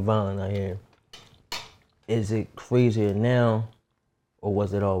it being violent out here, is it crazier now or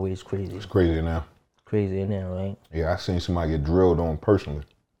was it always crazy? It's crazier now. Crazier now, right? Yeah, I seen somebody get drilled on personally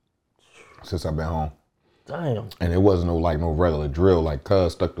since I've been home. Damn. And it wasn't no regular drill, like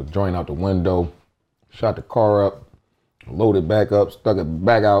cuz stuck the joint out the window, shot the car up, loaded back up, stuck it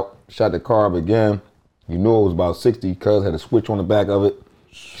back out, shot the car up again. You knew it was about 60, cuz had a switch on the back of it.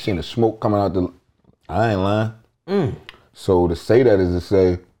 Seen the smoke coming out I ain't lying. So to say that is to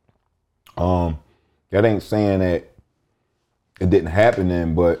say, that ain't saying that it didn't happen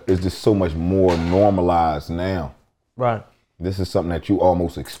then, but it's just so much more normalized now. Right. This is something that you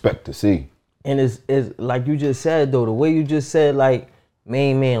almost expect to see. And it's like you just said though, the way you just said like,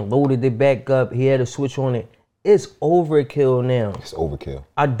 man loaded it back up, he had a switch on it. It's overkill now. It's overkill.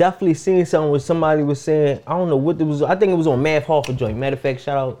 I definitely seen something where somebody was saying, I don't know what it was, I think it was on Mav Hoffa joint. Matter of fact,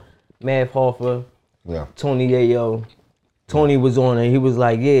 shout out Mav Hoffa, Tony Yayo. Tony was on it, he was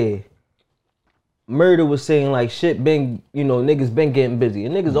like, yeah. Murder was saying like shit been, niggas been getting busy.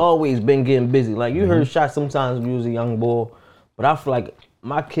 And niggas always been getting busy. Like you heard shots sometimes when you was a young boy. But I feel like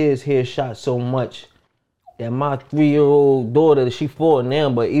my kids hear shots so much that my 3-year-old daughter, she 4 now,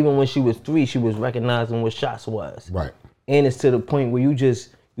 but even when she was 3, she was recognizing what shots was. Right. And it's to the point where you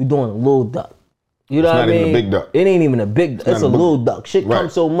doing a little duck. You know what I mean? It's not even a big duck. It ain't even a big duck. It's a little duck. Shit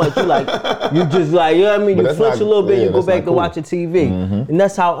comes so much. You like, you just like, you know what I mean? You flinch a little bit, you go back to watching TV. And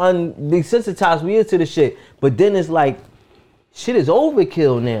that's how desensitized we is to the shit. But then it's like, shit is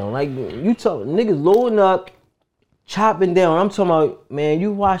overkill now. Like, you talk, niggas loading up, chopping down. I'm talking about, man,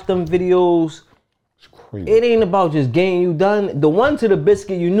 you watch them videos. It's crazy. It ain't about just getting you done. The one to the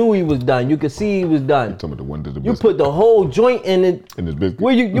biscuit, you knew he was done. You could see he was done. I'm talking about the one to the You biscuit. put the whole joint in it. In this biscuit.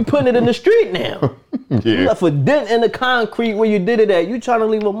 Where you putting it in the street now. You left a dent in the concrete where you did it at. You trying to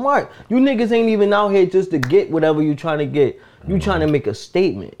leave a mark. You niggas ain't even out here just to get whatever you trying to get. You trying to make a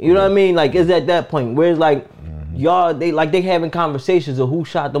statement. You know what I mean? Like, it's at that point where it's like, y'all, they having conversations of who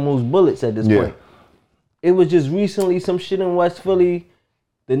shot the most bullets at this point. it was just recently some shit in West Philly.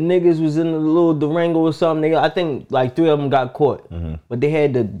 The niggas was in a little Durango or something. I think like 3 of them got caught. But they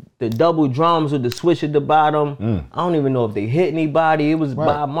had the double drums with the switch at the bottom. I don't even know if they hit anybody. It was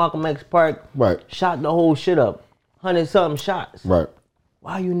by Malcolm X Park. Right. Shot the whole shit up. 100-something shots. Right.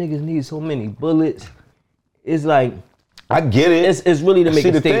 Why you niggas need so many bullets? It's like, I get it. It's really to make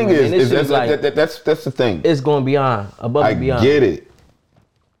a statement. See, the thing is that's the thing. It's going beyond, above and beyond. I get it.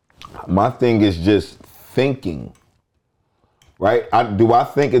 My thing is just thinking. Right? Do I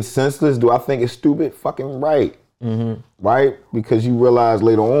think it's senseless? Do I think it's stupid? Fucking right. Right? Because you realize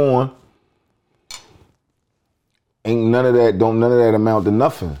later on, none of that amount to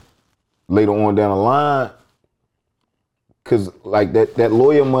nothing. Later on down the line, because like that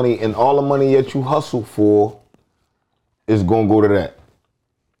lawyer money and all the money that you hustle for is gonna go to that.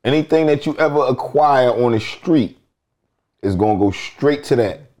 Anything that you ever acquire on the street is gonna go straight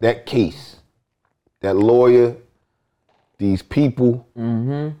to that case, that lawyer, these people,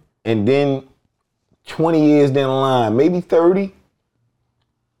 and then 20 years down the line, maybe 30,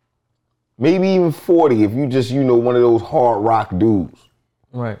 maybe even 40, if you just, one of those hard rock dudes.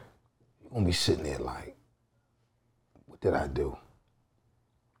 Right. You're gonna be sitting there like, what did I do?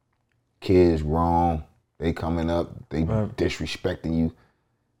 Kids wrong, they coming up, they disrespecting you.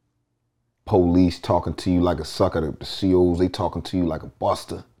 Police talking to you like a sucker, the COs, they talking to you like a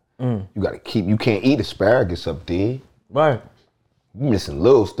buster. You can't eat asparagus up there. Right. You missing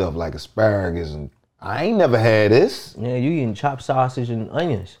little stuff like asparagus, and I ain't never had this. Yeah, you eating chopped sausage and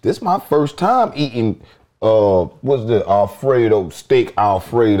onions. This my first time eating, what's the Alfredo, steak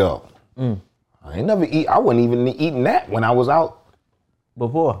Alfredo. I wasn't even eating that when I was out.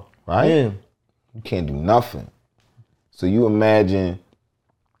 Before. Right? Yeah. You can't do nothing. So you imagine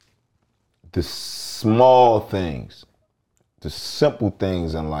the small things, the simple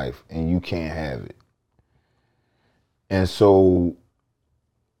things in life, and you can't have it. And so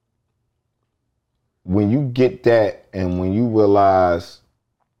when you get that and when you realize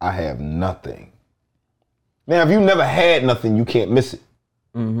I have nothing. Now, if you never had nothing, you can't miss it.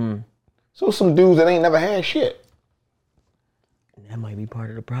 So some dudes that ain't never had shit. That might be part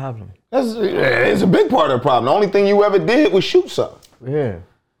of the problem. It's a big part of the problem. The only thing you ever did was shoot something. Yeah.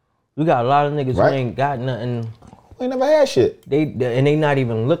 We got a lot of niggas who ain't got nothing. They never had shit. They not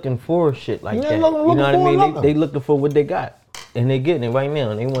even looking for shit like that. You know what I mean? They looking for what they got. And they getting it right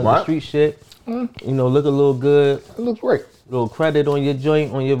now. They want the street shit. Look a little good. It looks great. Little credit on your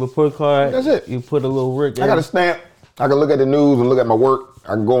joint, on your report card. That's it. You put a little work in. I got a stamp. I can look at the news and look at my work.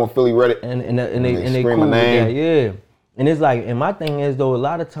 I can go on Philly Reddit. And they cool with that, yeah. And it's like, and my thing is though, a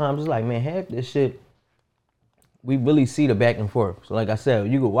lot of times it's like, man, half this shit, we really see the back and forth. So like I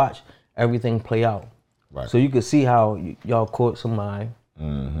said, you could watch everything play out. Right. So you could see how y'all caught somebody.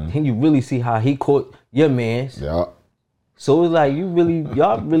 And you really see how he caught your mans. Yeah. So it's like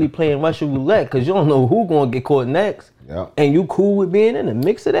y'all really playing Russian roulette because you don't know who gonna get caught next. Yeah. And you cool with being in the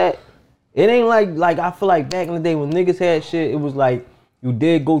mix of that. It ain't like I feel like back in the day when niggas had shit, it was like you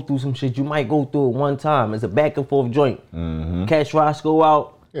did go through some shit. You might go through it one time. It's a back and forth joint. Catch Rosco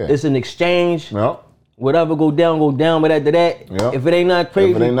out. Yeah. It's an exchange. Yep. Whatever go down, but after that, if it ain't nothing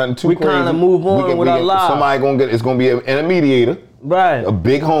crazy, we kind of move on with our lives. Somebody it's gonna be an intermediator. Right. A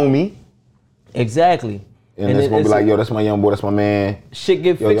big homie. Exactly. And it's gonna be like, yo, that's my young boy, that's my man. Shit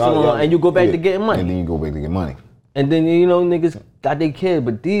get fixed on, and you go back to getting money. And then you go back to get money. And then, niggas got their kid,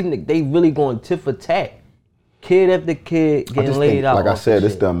 but these niggas, they really going tit for tat. Kid after kid getting laid out. Like I said,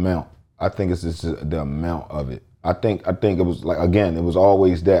 it's the amount. I think it's just the amount of it. I think it was like, again, it was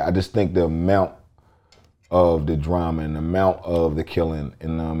always that. I just think the amount of the drama and the amount of the killing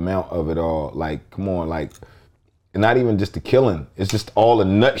and the amount of it all, like, come on, like, and not even just the killing, it's just all the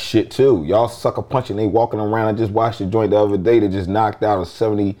nut shit too. Y'all sucker punching, they walking around. I just watched the joint the other day that just knocked out a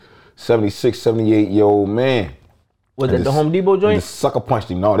 76, 78-year-old man. Was it the Home Depot joint? Just sucker punched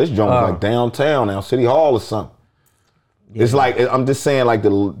him. No, this joint was like downtown now, City Hall or something. Yeah. It's like, I'm just saying, like the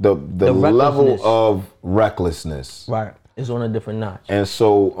level of recklessness. Right, it's on a different notch. And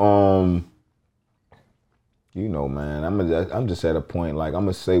so, man, I'm just at a point, like, I'm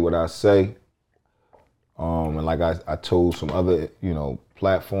gonna say what I say. And like I told some other,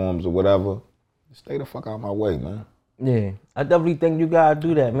 platforms or whatever, stay the fuck out of my way, man. Yeah, I definitely think you gotta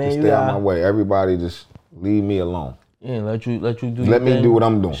do that, man. Just stay out of my way. Everybody just leave me alone. Yeah, let you do. Let me do what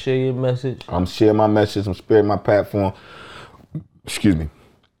I'm doing. Share your message. I'm sharing my message. I'm spreading my platform. Excuse me.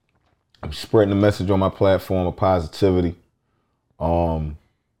 I'm spreading the message on my platform of positivity. And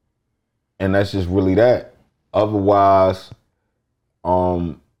that's just really that. Otherwise,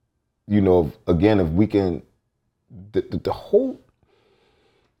 again, if we can, the whole,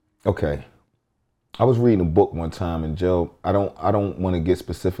 okay, I was reading a book one time, and Joe, I don't want to get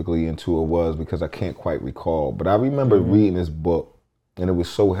specifically into what it was because I can't quite recall. But I remember reading this book, and it was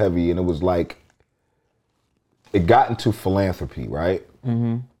so heavy, and it was like it got into philanthropy, right?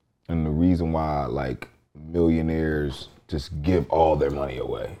 Mm-hmm. And the reason why like millionaires just give all their money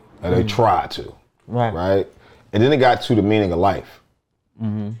away, and they try to, right? And then it got to the meaning of life,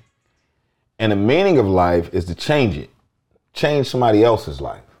 and the meaning of life is to change somebody else's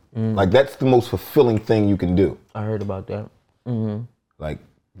life. Like that's the most fulfilling thing you can do. I heard about that. Like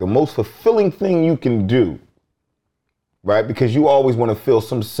the most fulfilling thing you can do, right? Because you always want to feel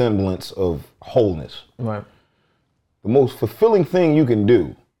some semblance of wholeness. Right. The most fulfilling thing you can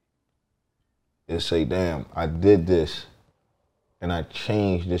do is say, damn, I did this and I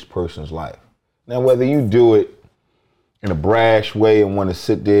changed this person's life. Now, whether you do it in a brash way and want to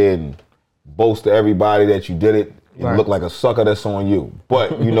sit there and boast to everybody that you did it and look like a sucker, that's on you.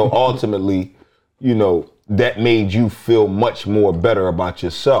 But, ultimately, that made you feel much more better about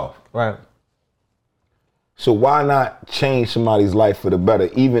yourself. Right. So why not change somebody's life for the better,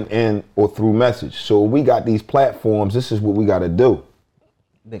 even in or through message? So we got these platforms, this is what we got to do.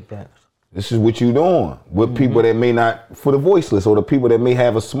 Big facts. This is what you're doing with people that may not, for the voiceless or the people that may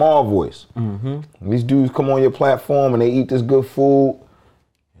have a small voice. These dudes come on your platform and they eat this good food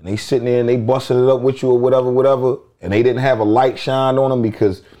and they sitting there and they busting it up with you or whatever, and they didn't have a light shined on them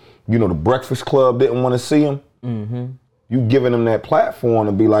because, the Breakfast Club didn't want to see them. You giving them that platform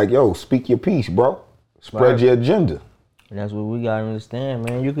to be like, yo, speak your piece, bro. Spread your agenda. And that's what we gotta understand,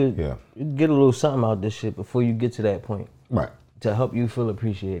 man. You could get a little something out this shit before you get to that point. Right. To help you feel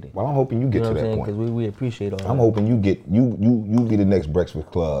appreciated. Well, I'm hoping you get to that point. Because we appreciate all that. I'm hoping you get you be the next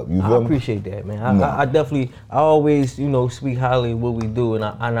Breakfast Club. You feel I me? appreciate that, man. I definitely, I always, speak highly of what we do, and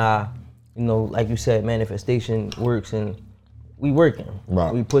I like you said, manifestation works, and we working.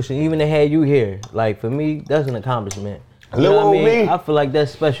 Right. We pushing. Even to have you here, like for me, that's an accomplishment. Little old me. I feel like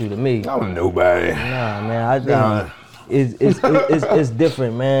that's special to me. I'm nobody. Nah, man. I think it's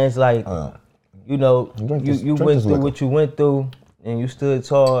different, man. It's like. You went through what you went through, and you stood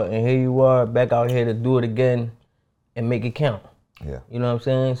tall, and here you are back out here to do it again and make it count. Yeah. You know what I'm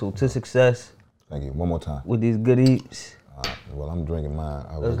saying? So to success. Thank you. One more time. With these good eats. All right. Well, I'm drinking mine.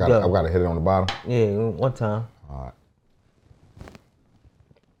 I've got to hit it on the bottom. Yeah, one time. All right.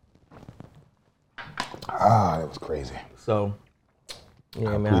 That was crazy. So,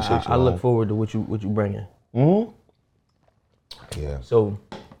 yeah, man. I look forward to what you bringing. Yeah. So.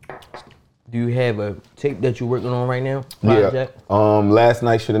 Do you have a tape that you're working on right now? Project? Yeah. Last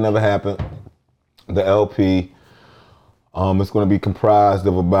Night Should Have Never Happened. The LP. It's going to be comprised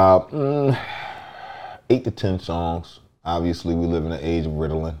of about 8 to 10 songs. Obviously, we live in the age of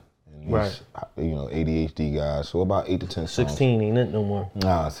Ritalin. And these, ADHD guys. So about 8 to 10 songs. 16 ain't it no more.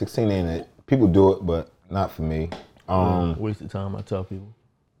 Nah, 16 ain't it. People do it, but not for me. Waste of time, I tell people.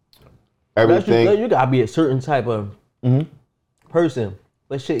 Everything. You got to be a certain type of person.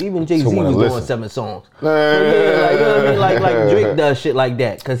 But shit, even Jay-Z was doing 7 songs. So yeah, like Drake does shit like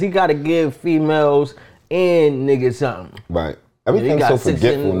that. Because he got to give females and niggas something. Right. Everything's so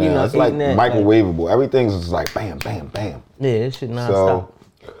forgetful now. It's like microwavable. Everything's just like bam, bam, bam. Yeah, it should not stop.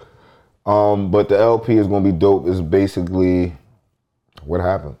 But the LP is going to be dope. It's basically what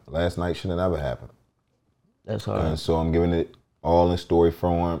happened. Last night should have never happened. That's hard. And so I'm giving it all in story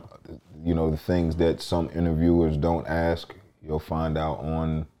form. The things that some interviewers don't ask. You'll find out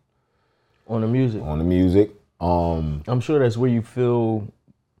on the music. On the music. I'm sure that's where you feel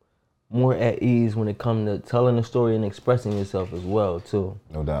more at ease when it comes to telling the story and expressing yourself as well too.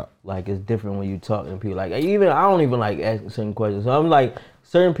 No doubt. Like it's different when you talk to people. Like I don't even like asking certain questions. So I'm like,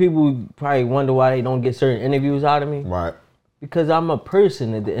 certain people probably wonder why they don't get certain interviews out of me. Right. Because I'm a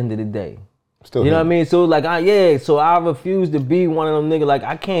person at the end of the day. Still you know what I mean? So like so I refuse to be one of them niggas. Like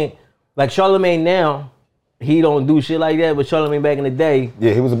I can't, like Charlamagne now. He don't do shit like that, but Charlamagne back in the day.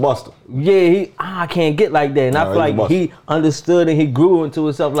 Yeah, he was a buster. Yeah, I can't get like that. And I feel like he understood and he grew into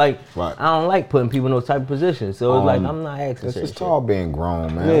himself. Like, I don't like putting people in those type of positions. So it's like, I'm not asking It's just all being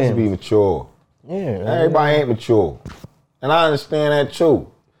grown, man. Let's be mature. Yeah. Everybody ain't mature. And I understand that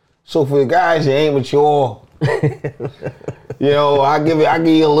too. So for the guys that ain't mature, I give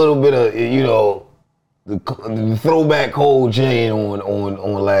you a little bit of, the throwback Coldchain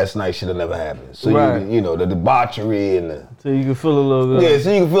on Last Night Should Have Never Happened. So the debauchery and so you can feel a little bit. Yeah,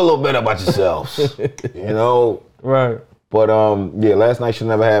 so you can feel a little better about yourselves. Right. But Last Night Should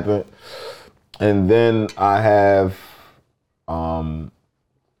Never Happen. And then I have a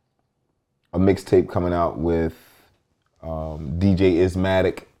mixtape coming out with DJ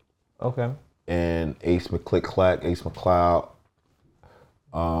Ismatic. Okay. And Ace McClick-Clack, Ace McCloud.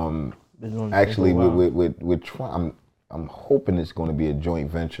 Actually, with Trump, I'm hoping it's going to be a joint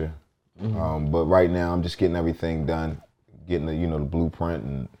venture. But right now, I'm just getting everything done, getting the blueprint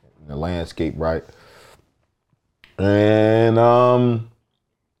and the landscape right, and a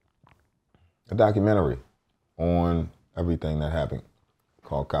documentary on everything that happened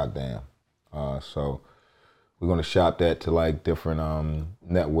called Goddamn. So we're going to shop that to like different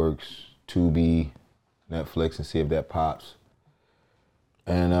networks, Tubi, Netflix, and see if that pops.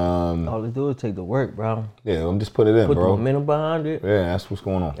 And all they do is take the work, bro. Yeah, I'm just put it in, put bro. Put the momentum behind it. Yeah, that's what's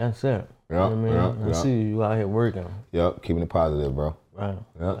going on. That's it. Yeah, you know what I mean? I see you out here working. Yep, keeping it positive, bro. Right.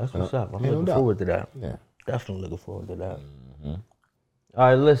 That's what's up. I'm Yeah, looking forward to that. Yeah. Definitely looking forward to that. All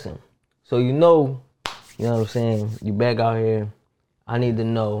right, listen. So you know what I'm saying? You back out here. I need to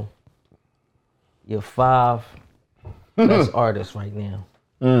know your 5 best artists right now.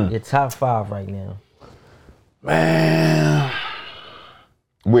 Your top 5 right now. Man.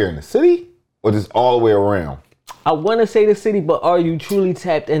 Where, in the city? Or just all the way around? I want to say the city, but are you truly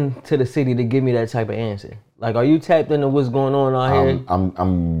tapped into the city to give me that type of answer? Like, are you tapped into what's going on out here?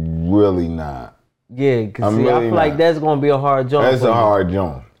 I'm really not. Yeah, because I feel like that's going to be a hard jump. That's a hard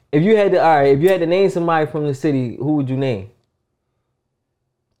jump. If you had to name somebody from the city, who would you name?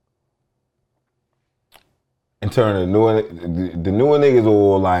 In terms of the newer niggas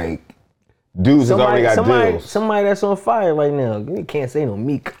or like dudes that already got deals? Somebody that's on fire right now. You can't say no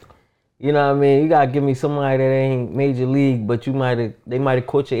Meek. You know what I mean? You gotta give me somebody that ain't major league, but they might have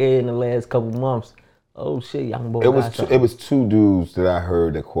caught your ear in the last couple months. Oh shit, young boy. It was 2 dudes that I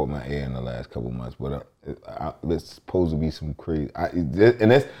heard that caught my ear in the last couple months, but it's supposed to be some crazy.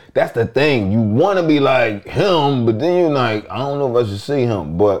 And that's the thing. You want to be like him, but then you're like, I don't know if I should see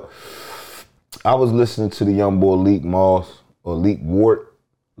him. But I was listening to the young boy Leak Moss or Leak Ward.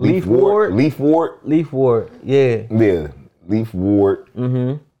 Leaf Ward. Yeah. Yeah. Leaf Ward.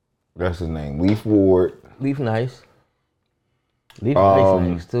 That's his name. Leaf Ward. Leaf nice. Leaf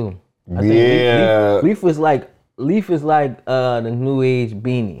nice too. I think Leaf is like the new age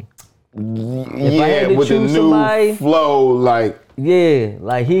Beanie. If I had to with choose the new somebody, flow, like Bean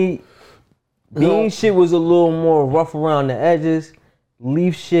shit was a little more rough around the edges.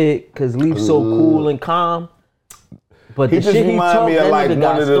 Leaf shit, cause Leaf's so cool and calm. But he just remind me of like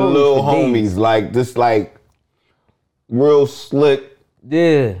one of the little homies, like just like real slick.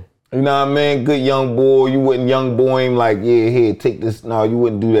 Yeah. You know what I mean? Good young boy. You wouldn't young boy him like, yeah, here, take this. No, you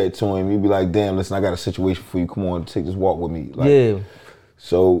wouldn't do that to him. You'd be like, damn, listen, I got a situation for you. Come on, take this walk with me. Like, yeah.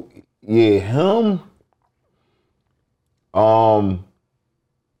 So, yeah, him.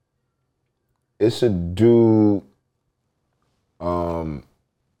 It's a dude.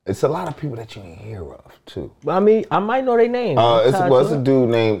 It's a lot of people that you ain't hear of too. I mean, I might know their name. It's a dude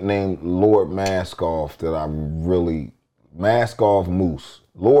named Lord Maskoff that I really Maskoff Moose.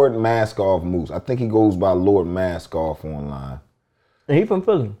 Lord Maskoff Moose. I think he goes by Lord Maskoff online. And he from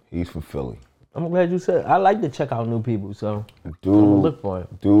Philly. He's from Philly. I'm glad you said. I like to check out new people, so dude, I'm gonna look for him.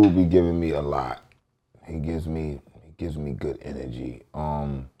 Dude be giving me a lot. He gives me good energy.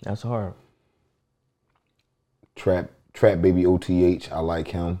 That's hard. Trap Baby OTH, I like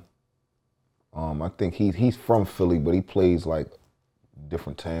him. I think he's from Philly, but he plays like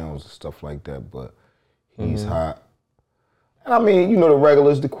different towns and stuff like that. But he's hot. And I mean, you know the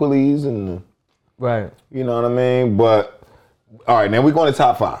regulars, the Quillies and right. You know what I mean? But all right, now we're going to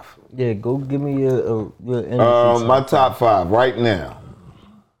top 5. Yeah, go give me your my top 5 right now.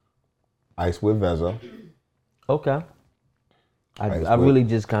 Ice with Vezo. Okay. I really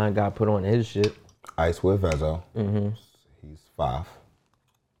just kind of got put on his shit. Ice with Vezo. He's 5.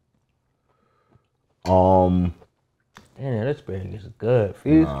 Damn, that asparagus is good.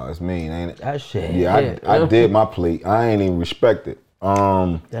 Fizz. No, it's mean, ain't it? That shit. Yeah, I did my plate. I ain't even respect it.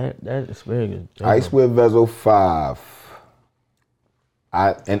 That asparagus. Damn. Ice with Vezo 5.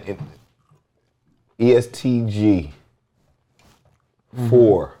 And ESTG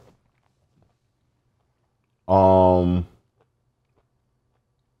 4.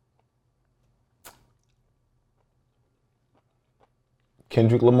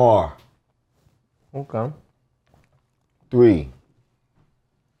 Kendrick Lamar. Okay. 3.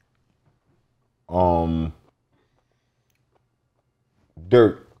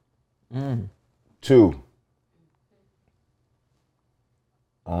 Dirt. 2.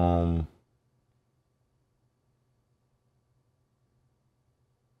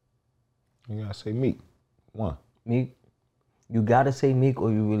 You gotta say Meek. 1. Meek. You gotta say Meek,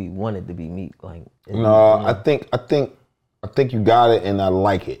 or you really want it to be Meek? Like no, I think you got it, and I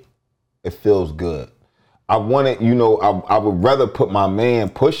like it. It feels good. I want it. You know, I would rather put my man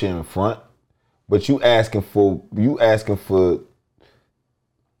Pusha in front, but you asking for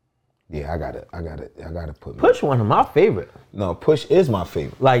Yeah, I gotta put Push one of my favorite. No, Push is my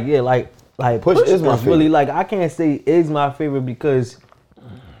favorite. Like Push is my favorite. Really, like, I can't say is my favorite because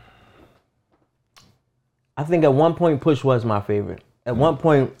I think at one point Push was my favorite. At one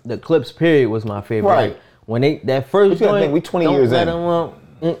point, the Clips period was my favorite. Right. Like, when that first joint, think we 20 years in. That's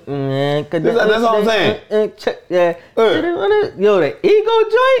what I'm saying. Yeah. Yo, the Ego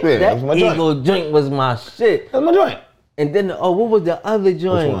joint? Yeah, that was my Ego joint was my shit. That's my joint. And then, what was the other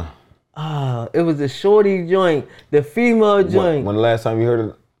joint? Which one? It was the shorty joint, the female joint. When the last time you heard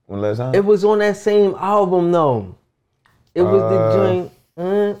it? When the last time? It was on that same album, though. It was the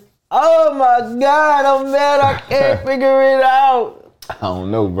joint. Oh my God, I'm mad. I can't figure it out. I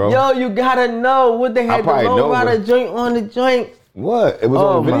don't know, bro. Yo, you gotta know what they had the low rider joint on the joint. What? It was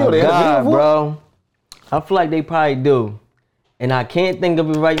on the video. Oh my they God, had a video, bro. I feel like they probably do, and I can't think of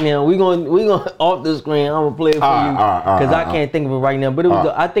it right now. We gonna off the screen. I'm gonna play it for you because I can't think of it right now. But it was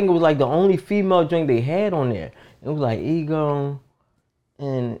I think it was like the only female joint they had on there. It was like Ego,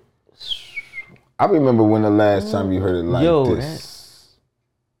 and I remember when the last time you heard it like this.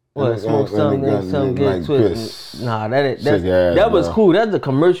 What, smoke something get like twisted. Nah, that was bro. cool. That's the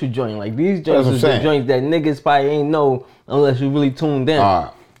commercial joint. Like, these joints is the joints that niggas probably ain't know unless you really tuned in.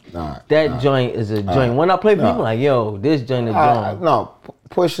 That joint is a joint. When I play people, like, yo, this joint is joint. No,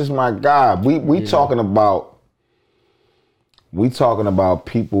 Push is my guy. We talking about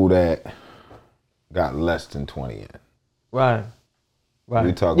people that got less than 20 in. Right. Right.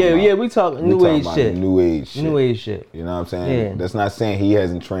 We talking we talking new age shit. New age shit. You know what I'm saying? Yeah. That's not saying he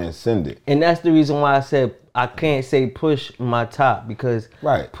hasn't transcended. And that's the reason why I said I can't say Push my top because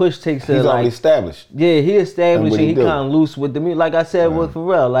Push takes He's already established. Yeah, he established and he kind of loose with the music. Like I said with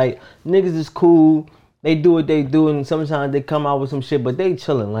Pharrell, like niggas is cool. They do what they do, and sometimes they come out with some shit, but they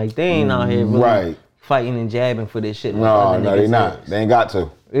chilling. Like they ain't out here really fighting and jabbing for this shit. No, they not. They ain't got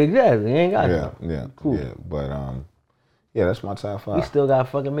to. Exactly, they ain't got to. Yeah, cool. Yeah, but yeah, that's my top 5. We still got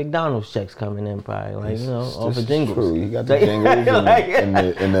fucking McDonald's checks coming in, probably, like, you know, off of jingles. True. You got the jingles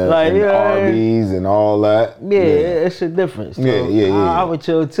and the Arby's and all that. Yeah, it's a difference. So yeah. I would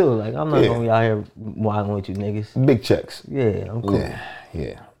chill too. Like, I'm not gonna be out here wilding with you niggas. Big checks. Yeah, I'm cool.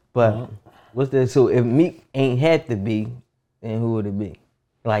 Yeah. But what's that? So if Meek ain't had to be, then who would it be?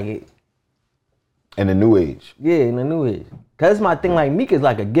 Like it. In the new age. Yeah, in the new age. Cause that's my thing. Like Meek is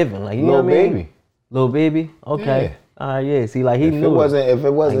like a given. Like you know what I mean? Lil Baby. Okay. Yeah. See, like he knew. If it wasn't, if we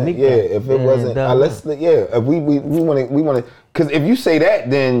want to, because if you say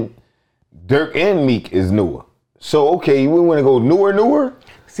that, then Dirk and Meek is newer. So okay, we want to go newer.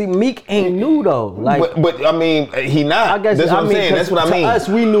 See, Meek ain't new though. Like, but I mean, he not. I guess that's what I'm saying. That's what I mean. To us,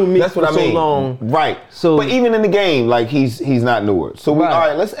 we knew Meek for so long. Right. So, but even in the game, like he's not newer. So all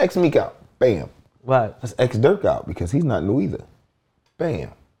right, let's X Meek out. Bam. Right. Let's X Dirk out because he's not new either.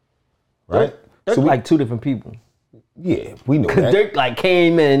 Bam. Right. Dirk like two different people. Yeah, we know that. Dirk like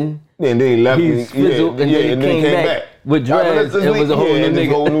came in, and then he left. He's fizzled, and then he came back with dreads. It was a whole new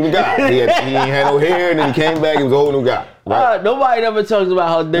nigga. Whole new guy. He ain't had no hair, and then he came back. He was a whole new guy. Right? Nobody ever talks about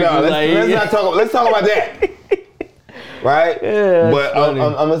how Dirk was like. Let's talk about that. Right? Yeah. But I'm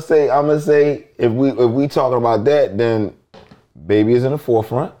gonna say if we talking about that, then Baby is in the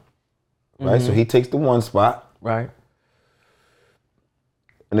forefront. Right? So he takes the 1 spot. Right.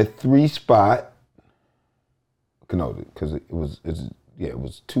 And the 3 spot. No, because it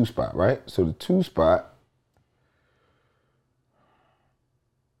was 2 spot, right? So the 2 spot,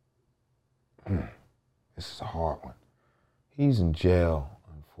 this is a hard one. He's in jail,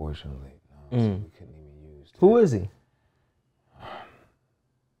 unfortunately. No, so we couldn't even use that. Who is he?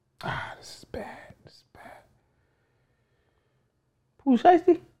 This is bad.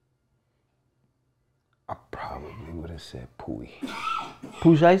 Pusha-T? I probably would have said Pooey.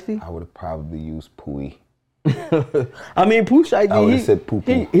 Pusha-T? I would have probably used Pooey. I mean, Pusha-T, I would have said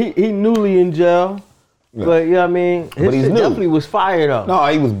poo-poo. He newly in jail, but yeah, I mean, his shit definitely was fire though. No,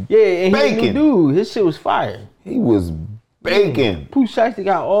 he was and baking. He a new dude. His shit was fire. He was baking. Pusha-T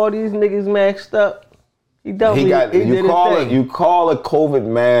got all these niggas maxed up. He definitely you call a COVID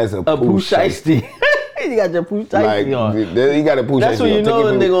mask a Pusha-T. He got your Pusha-T on. He got a Pusha-T. That's when you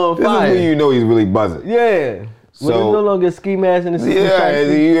know the nigga on fire. This is when you know he's really buzzing. Yeah. So, when there's no longer ski mask in the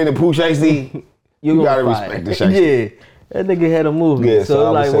you in the Pusha-T. You gotta respect the shit. Yeah, that nigga had a movement. Yeah,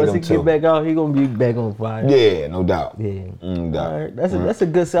 so like once he get back out, he gonna be back on fire. Yeah, no doubt. Yeah, no doubt. Right. That's a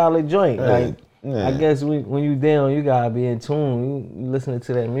good solid joint. Like I guess when you down, you gotta be in tune. You listening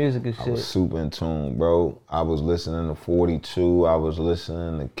to that music and shit. I was super in tune, bro. I was listening to 42. I was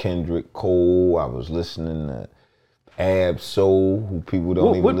listening to Kendrick Cole. I was listening to Ab Soul, who people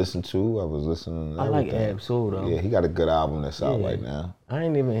don't even listen to. I was listening to everything. I like Ab Soul though. Yeah, he got a good album that's out right now. I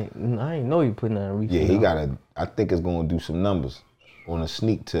ain't know he putting out a recent. Yeah, he got I think it's gonna do some numbers on a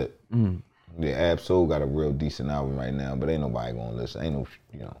sneak tip. Yeah, Ab Soul got a real decent album right now, but ain't nobody gonna listen. Ain't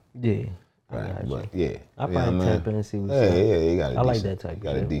no, Yeah. Right, but yeah. I probably tap in and see what's up. Yeah, he got I like that type of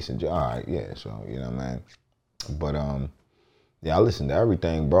got a decent job. All right, yeah, so you know what I mean. But yeah, I listened to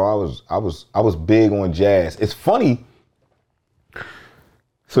everything, bro. I was big on jazz. It's funny.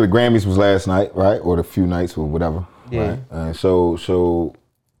 So the Grammys was last night, right? Or the few nights or whatever. Yeah. Right? And so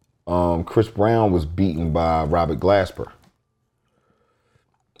Chris Brown was beaten by Robert Glasper.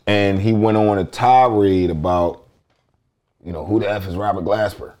 And he went on a tirade about, who the F is Robert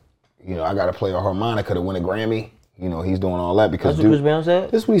Glasper? I got to play a harmonica to win a Grammy. He's doing all that because that's what Chris Brown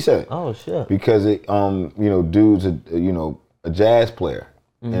said? That's what he said. Oh, shit. Because, dude's a jazz player.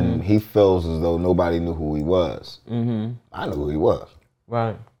 And he feels as though nobody knew who he was. I knew who he was.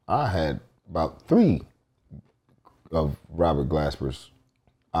 Right. I had about 3 of Robert Glasper's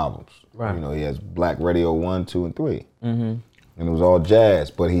albums. Right. He has Black Radio 1, 2, and 3. And it was all jazz,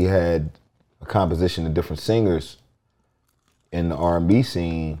 but he had a composition of different singers in the R&B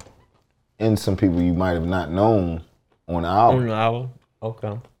scene and some people you might have not known on the album. On the album,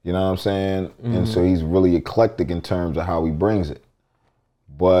 okay. You know what I'm saying? And so he's really eclectic in terms of how he brings it.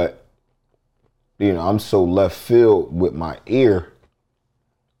 But, I'm so left field with my ear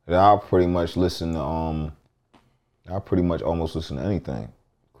that I'll pretty much listen to, I'll pretty much almost listen to anything.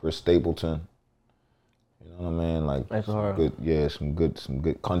 Chris Stapleton. You know what I mean? Like that's some hard. some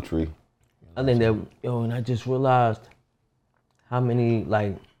good country. I think that and I just realized how many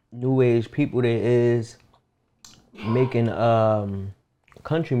like new age people there is making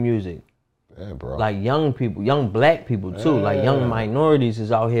country music. Yeah, bro. Like young people, young black people too. Yeah. Like young minorities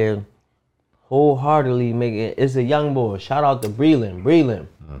is out here wholeheartedly making. It's a young boy. Shout out to Breland.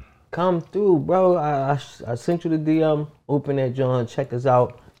 Come through, bro. I sent you the DM. Open that joint. Check us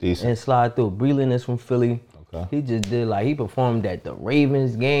out. Decent. And slide through. Breland is from Philly. Okay. He just did he performed at the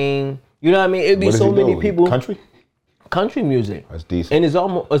Ravens game. You know what I mean? It'd be so many people. Country music. That's decent. And it's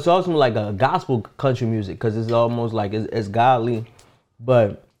also like a gospel country music because it's almost like it's godly,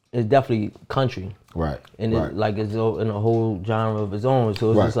 but it's definitely country. Right. And it's like it's in a whole genre of its own.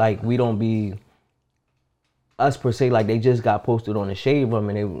 So it's just like we don't be us per se. Like they just got posted on the Shade Room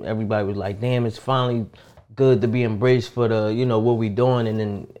and everybody was like, damn, it's finally good to be embraced for the what we doing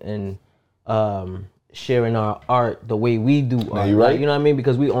and sharing our art the way we do art. You right. Like, you know what I mean?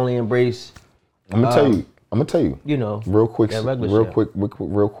 Because we only embrace. I'm gonna tell you. Real quick,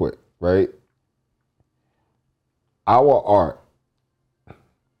 right? Our art,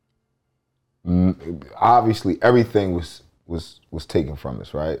 obviously, everything was taken from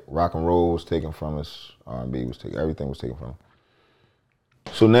us, right? Rock and roll was taken from us. R&B was taken. Everything was taken from us.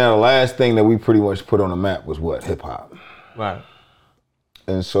 So now the last thing that we pretty much put on the map was what? Hip hop. Right.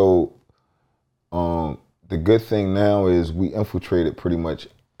 And so, the good thing now is we infiltrated pretty much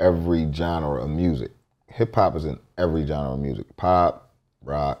every genre of music. Hip hop is in every genre of music: pop,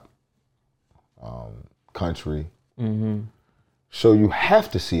 rock, country. So you have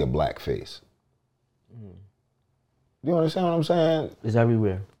to see a black face. You understand what I'm saying? It's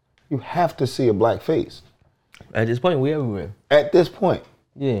everywhere. You have to see a black face. At this point, we everywhere. At this point.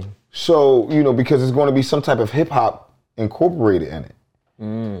 Yeah. So, because it's going to be some type of hip hop incorporated in it.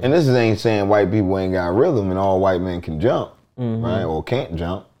 And this ain't saying white people ain't got rhythm and all white men can jump, right? Or can't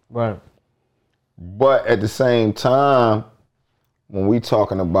jump. Right. But at the same time, when we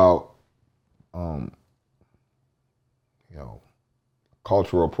talking about,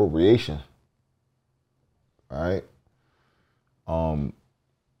 cultural appropriation, right?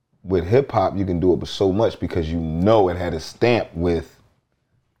 With hip hop, you can do it with so much because it had a stamp with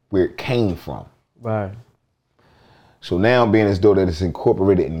where it came from. Right. So now being as though that it's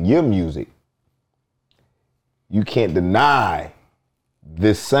incorporated in your music, you can't deny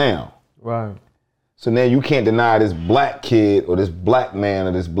this sound. Right. So now you can't deny this black kid or this black man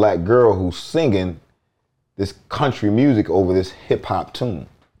or this black girl who's singing this country music over this hip hop tune.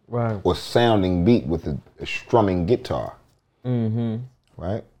 Right. Or sounding beat with a strumming guitar.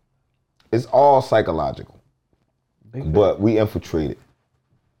 Right? It's all psychological. But we infiltrated.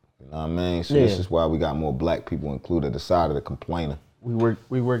 You know what I mean? So this is why we got more black people included, the side of the complainer. We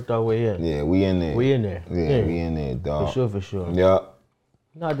worked our way in. Yeah, we in there. Yeah, we in there, dog. For sure. Yeah.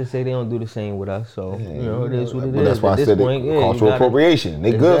 Not to say they don't do the same with us, so it is what it is. But that's why I said cultural appropriation.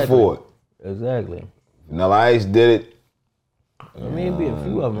 They good for it. Exactly. Vanilla Ice did it. I mean, it'd be a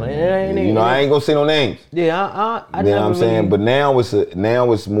few of them. I ain't gonna say no names. Yeah, I you know what I'm saying? But now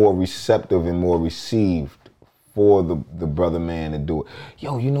it's more receptive and more received for the brother man to do it.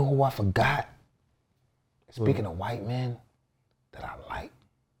 Yo, you know who I forgot? Speaking of white men that I like.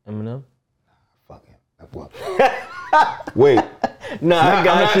 Eminem? Fucking. Wait. Nah, I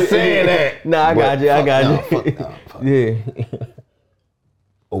got I'm not you. saying that. Nah, I got you. Yeah.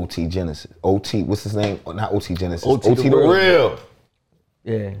 OT Genesis. OT, what's his name? Not OT Genesis. OT the Real. Real.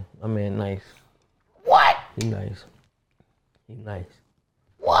 Yeah, I mean, nice. What? He nice.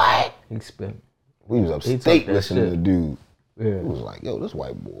 What? He spit. We was upstate listening shit. to dude. Yeah. He was like, yo, this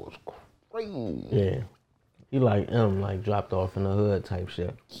white boy is crazy. Yeah. He like M, like dropped off in the hood type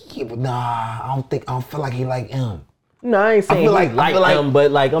shit. Yeah, but nah, I don't feel like he like M. No, I ain't saying I he feel like like M,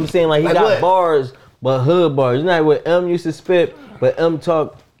 but like I'm saying like he like got what? bars, but hood bars. You know what M used to spit, but M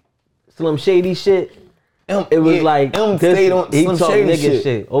talk Slim Shady shit. It was like M stayed on he Slim talk Shady nigga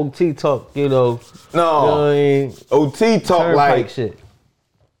shit. OT talk, you know. No. You know what I mean? OT talk Turnpike like shit.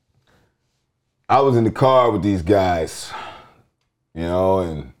 I was in the car with these guys, you know,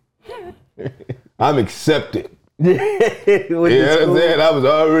 and I'm accepted. With You know what I'm saying? I was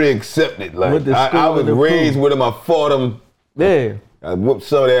already accepted. Like With the I school was and the raised crew. with them. I fought them. Yeah. I whooped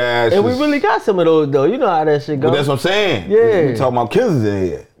some of their asses. And we really got some of those though. You know how that shit But goes. that's what I'm saying. Yeah. We talking about killers in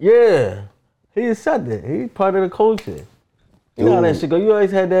here. Yeah. He accepted. He's part of the culture. You know how that shit go. You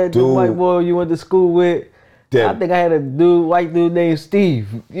always had that the white boy you went to school with. I think I had a white dude named Steve.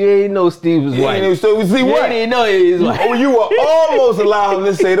 You ain't know Steve was white. So see what? You didn't know he was white. Oh, you were almost allowed him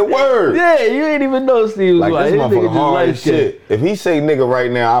to say the word. Yeah, you ain't even know Steve was Like white. this motherfucker just hard light as shit. If he say nigga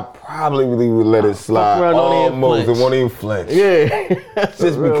right now, I probably really would let it slide around, don't even almost. It flinch. won't even flinch. Yeah.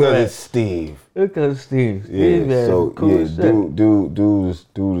 Just because it's Steve. Because Steve. Yeah. Steve So cool yeah, as shit.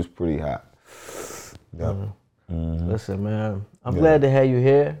 dude is pretty hot. Yep. Listen, man, I'm glad to have you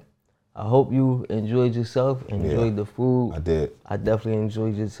here. I hope you enjoyed yourself, enjoyed the food. I did. I definitely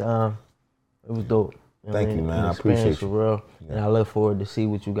enjoyed your time. It was dope. Thank you, man. An I experience appreciate you. for real. And I look forward to see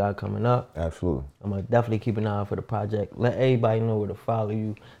what you got coming up. Absolutely. I'm gonna definitely keep an eye out for the project. Let everybody know where to follow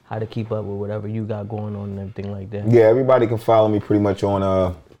you, how to keep up with whatever you got going on and everything like that. Yeah, everybody can follow me pretty much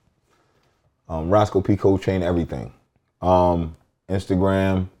on Rosco P Coldchain, everything.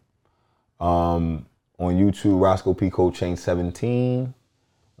 Instagram, on YouTube, Rosco P Coldchain 17.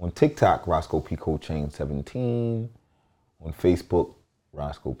 On TikTok, Rosco P Coldchain 17. On Facebook,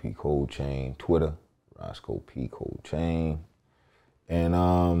 Rosco P Coldchain. Twitter, Rosco P Coldchain.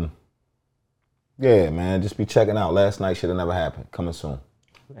 And yeah, man, just be checking out. Last Night Should Have Never Happened. Coming soon.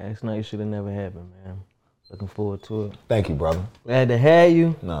 Last night should have never happened, man. Looking forward to it. Thank you, brother. Glad to have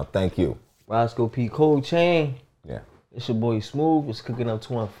you. No, thank you. Rosco P Coldchain. Yeah. It's your boy Smooth. It's cooking up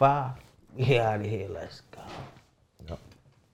 215. We out of here. Let's go. Yep.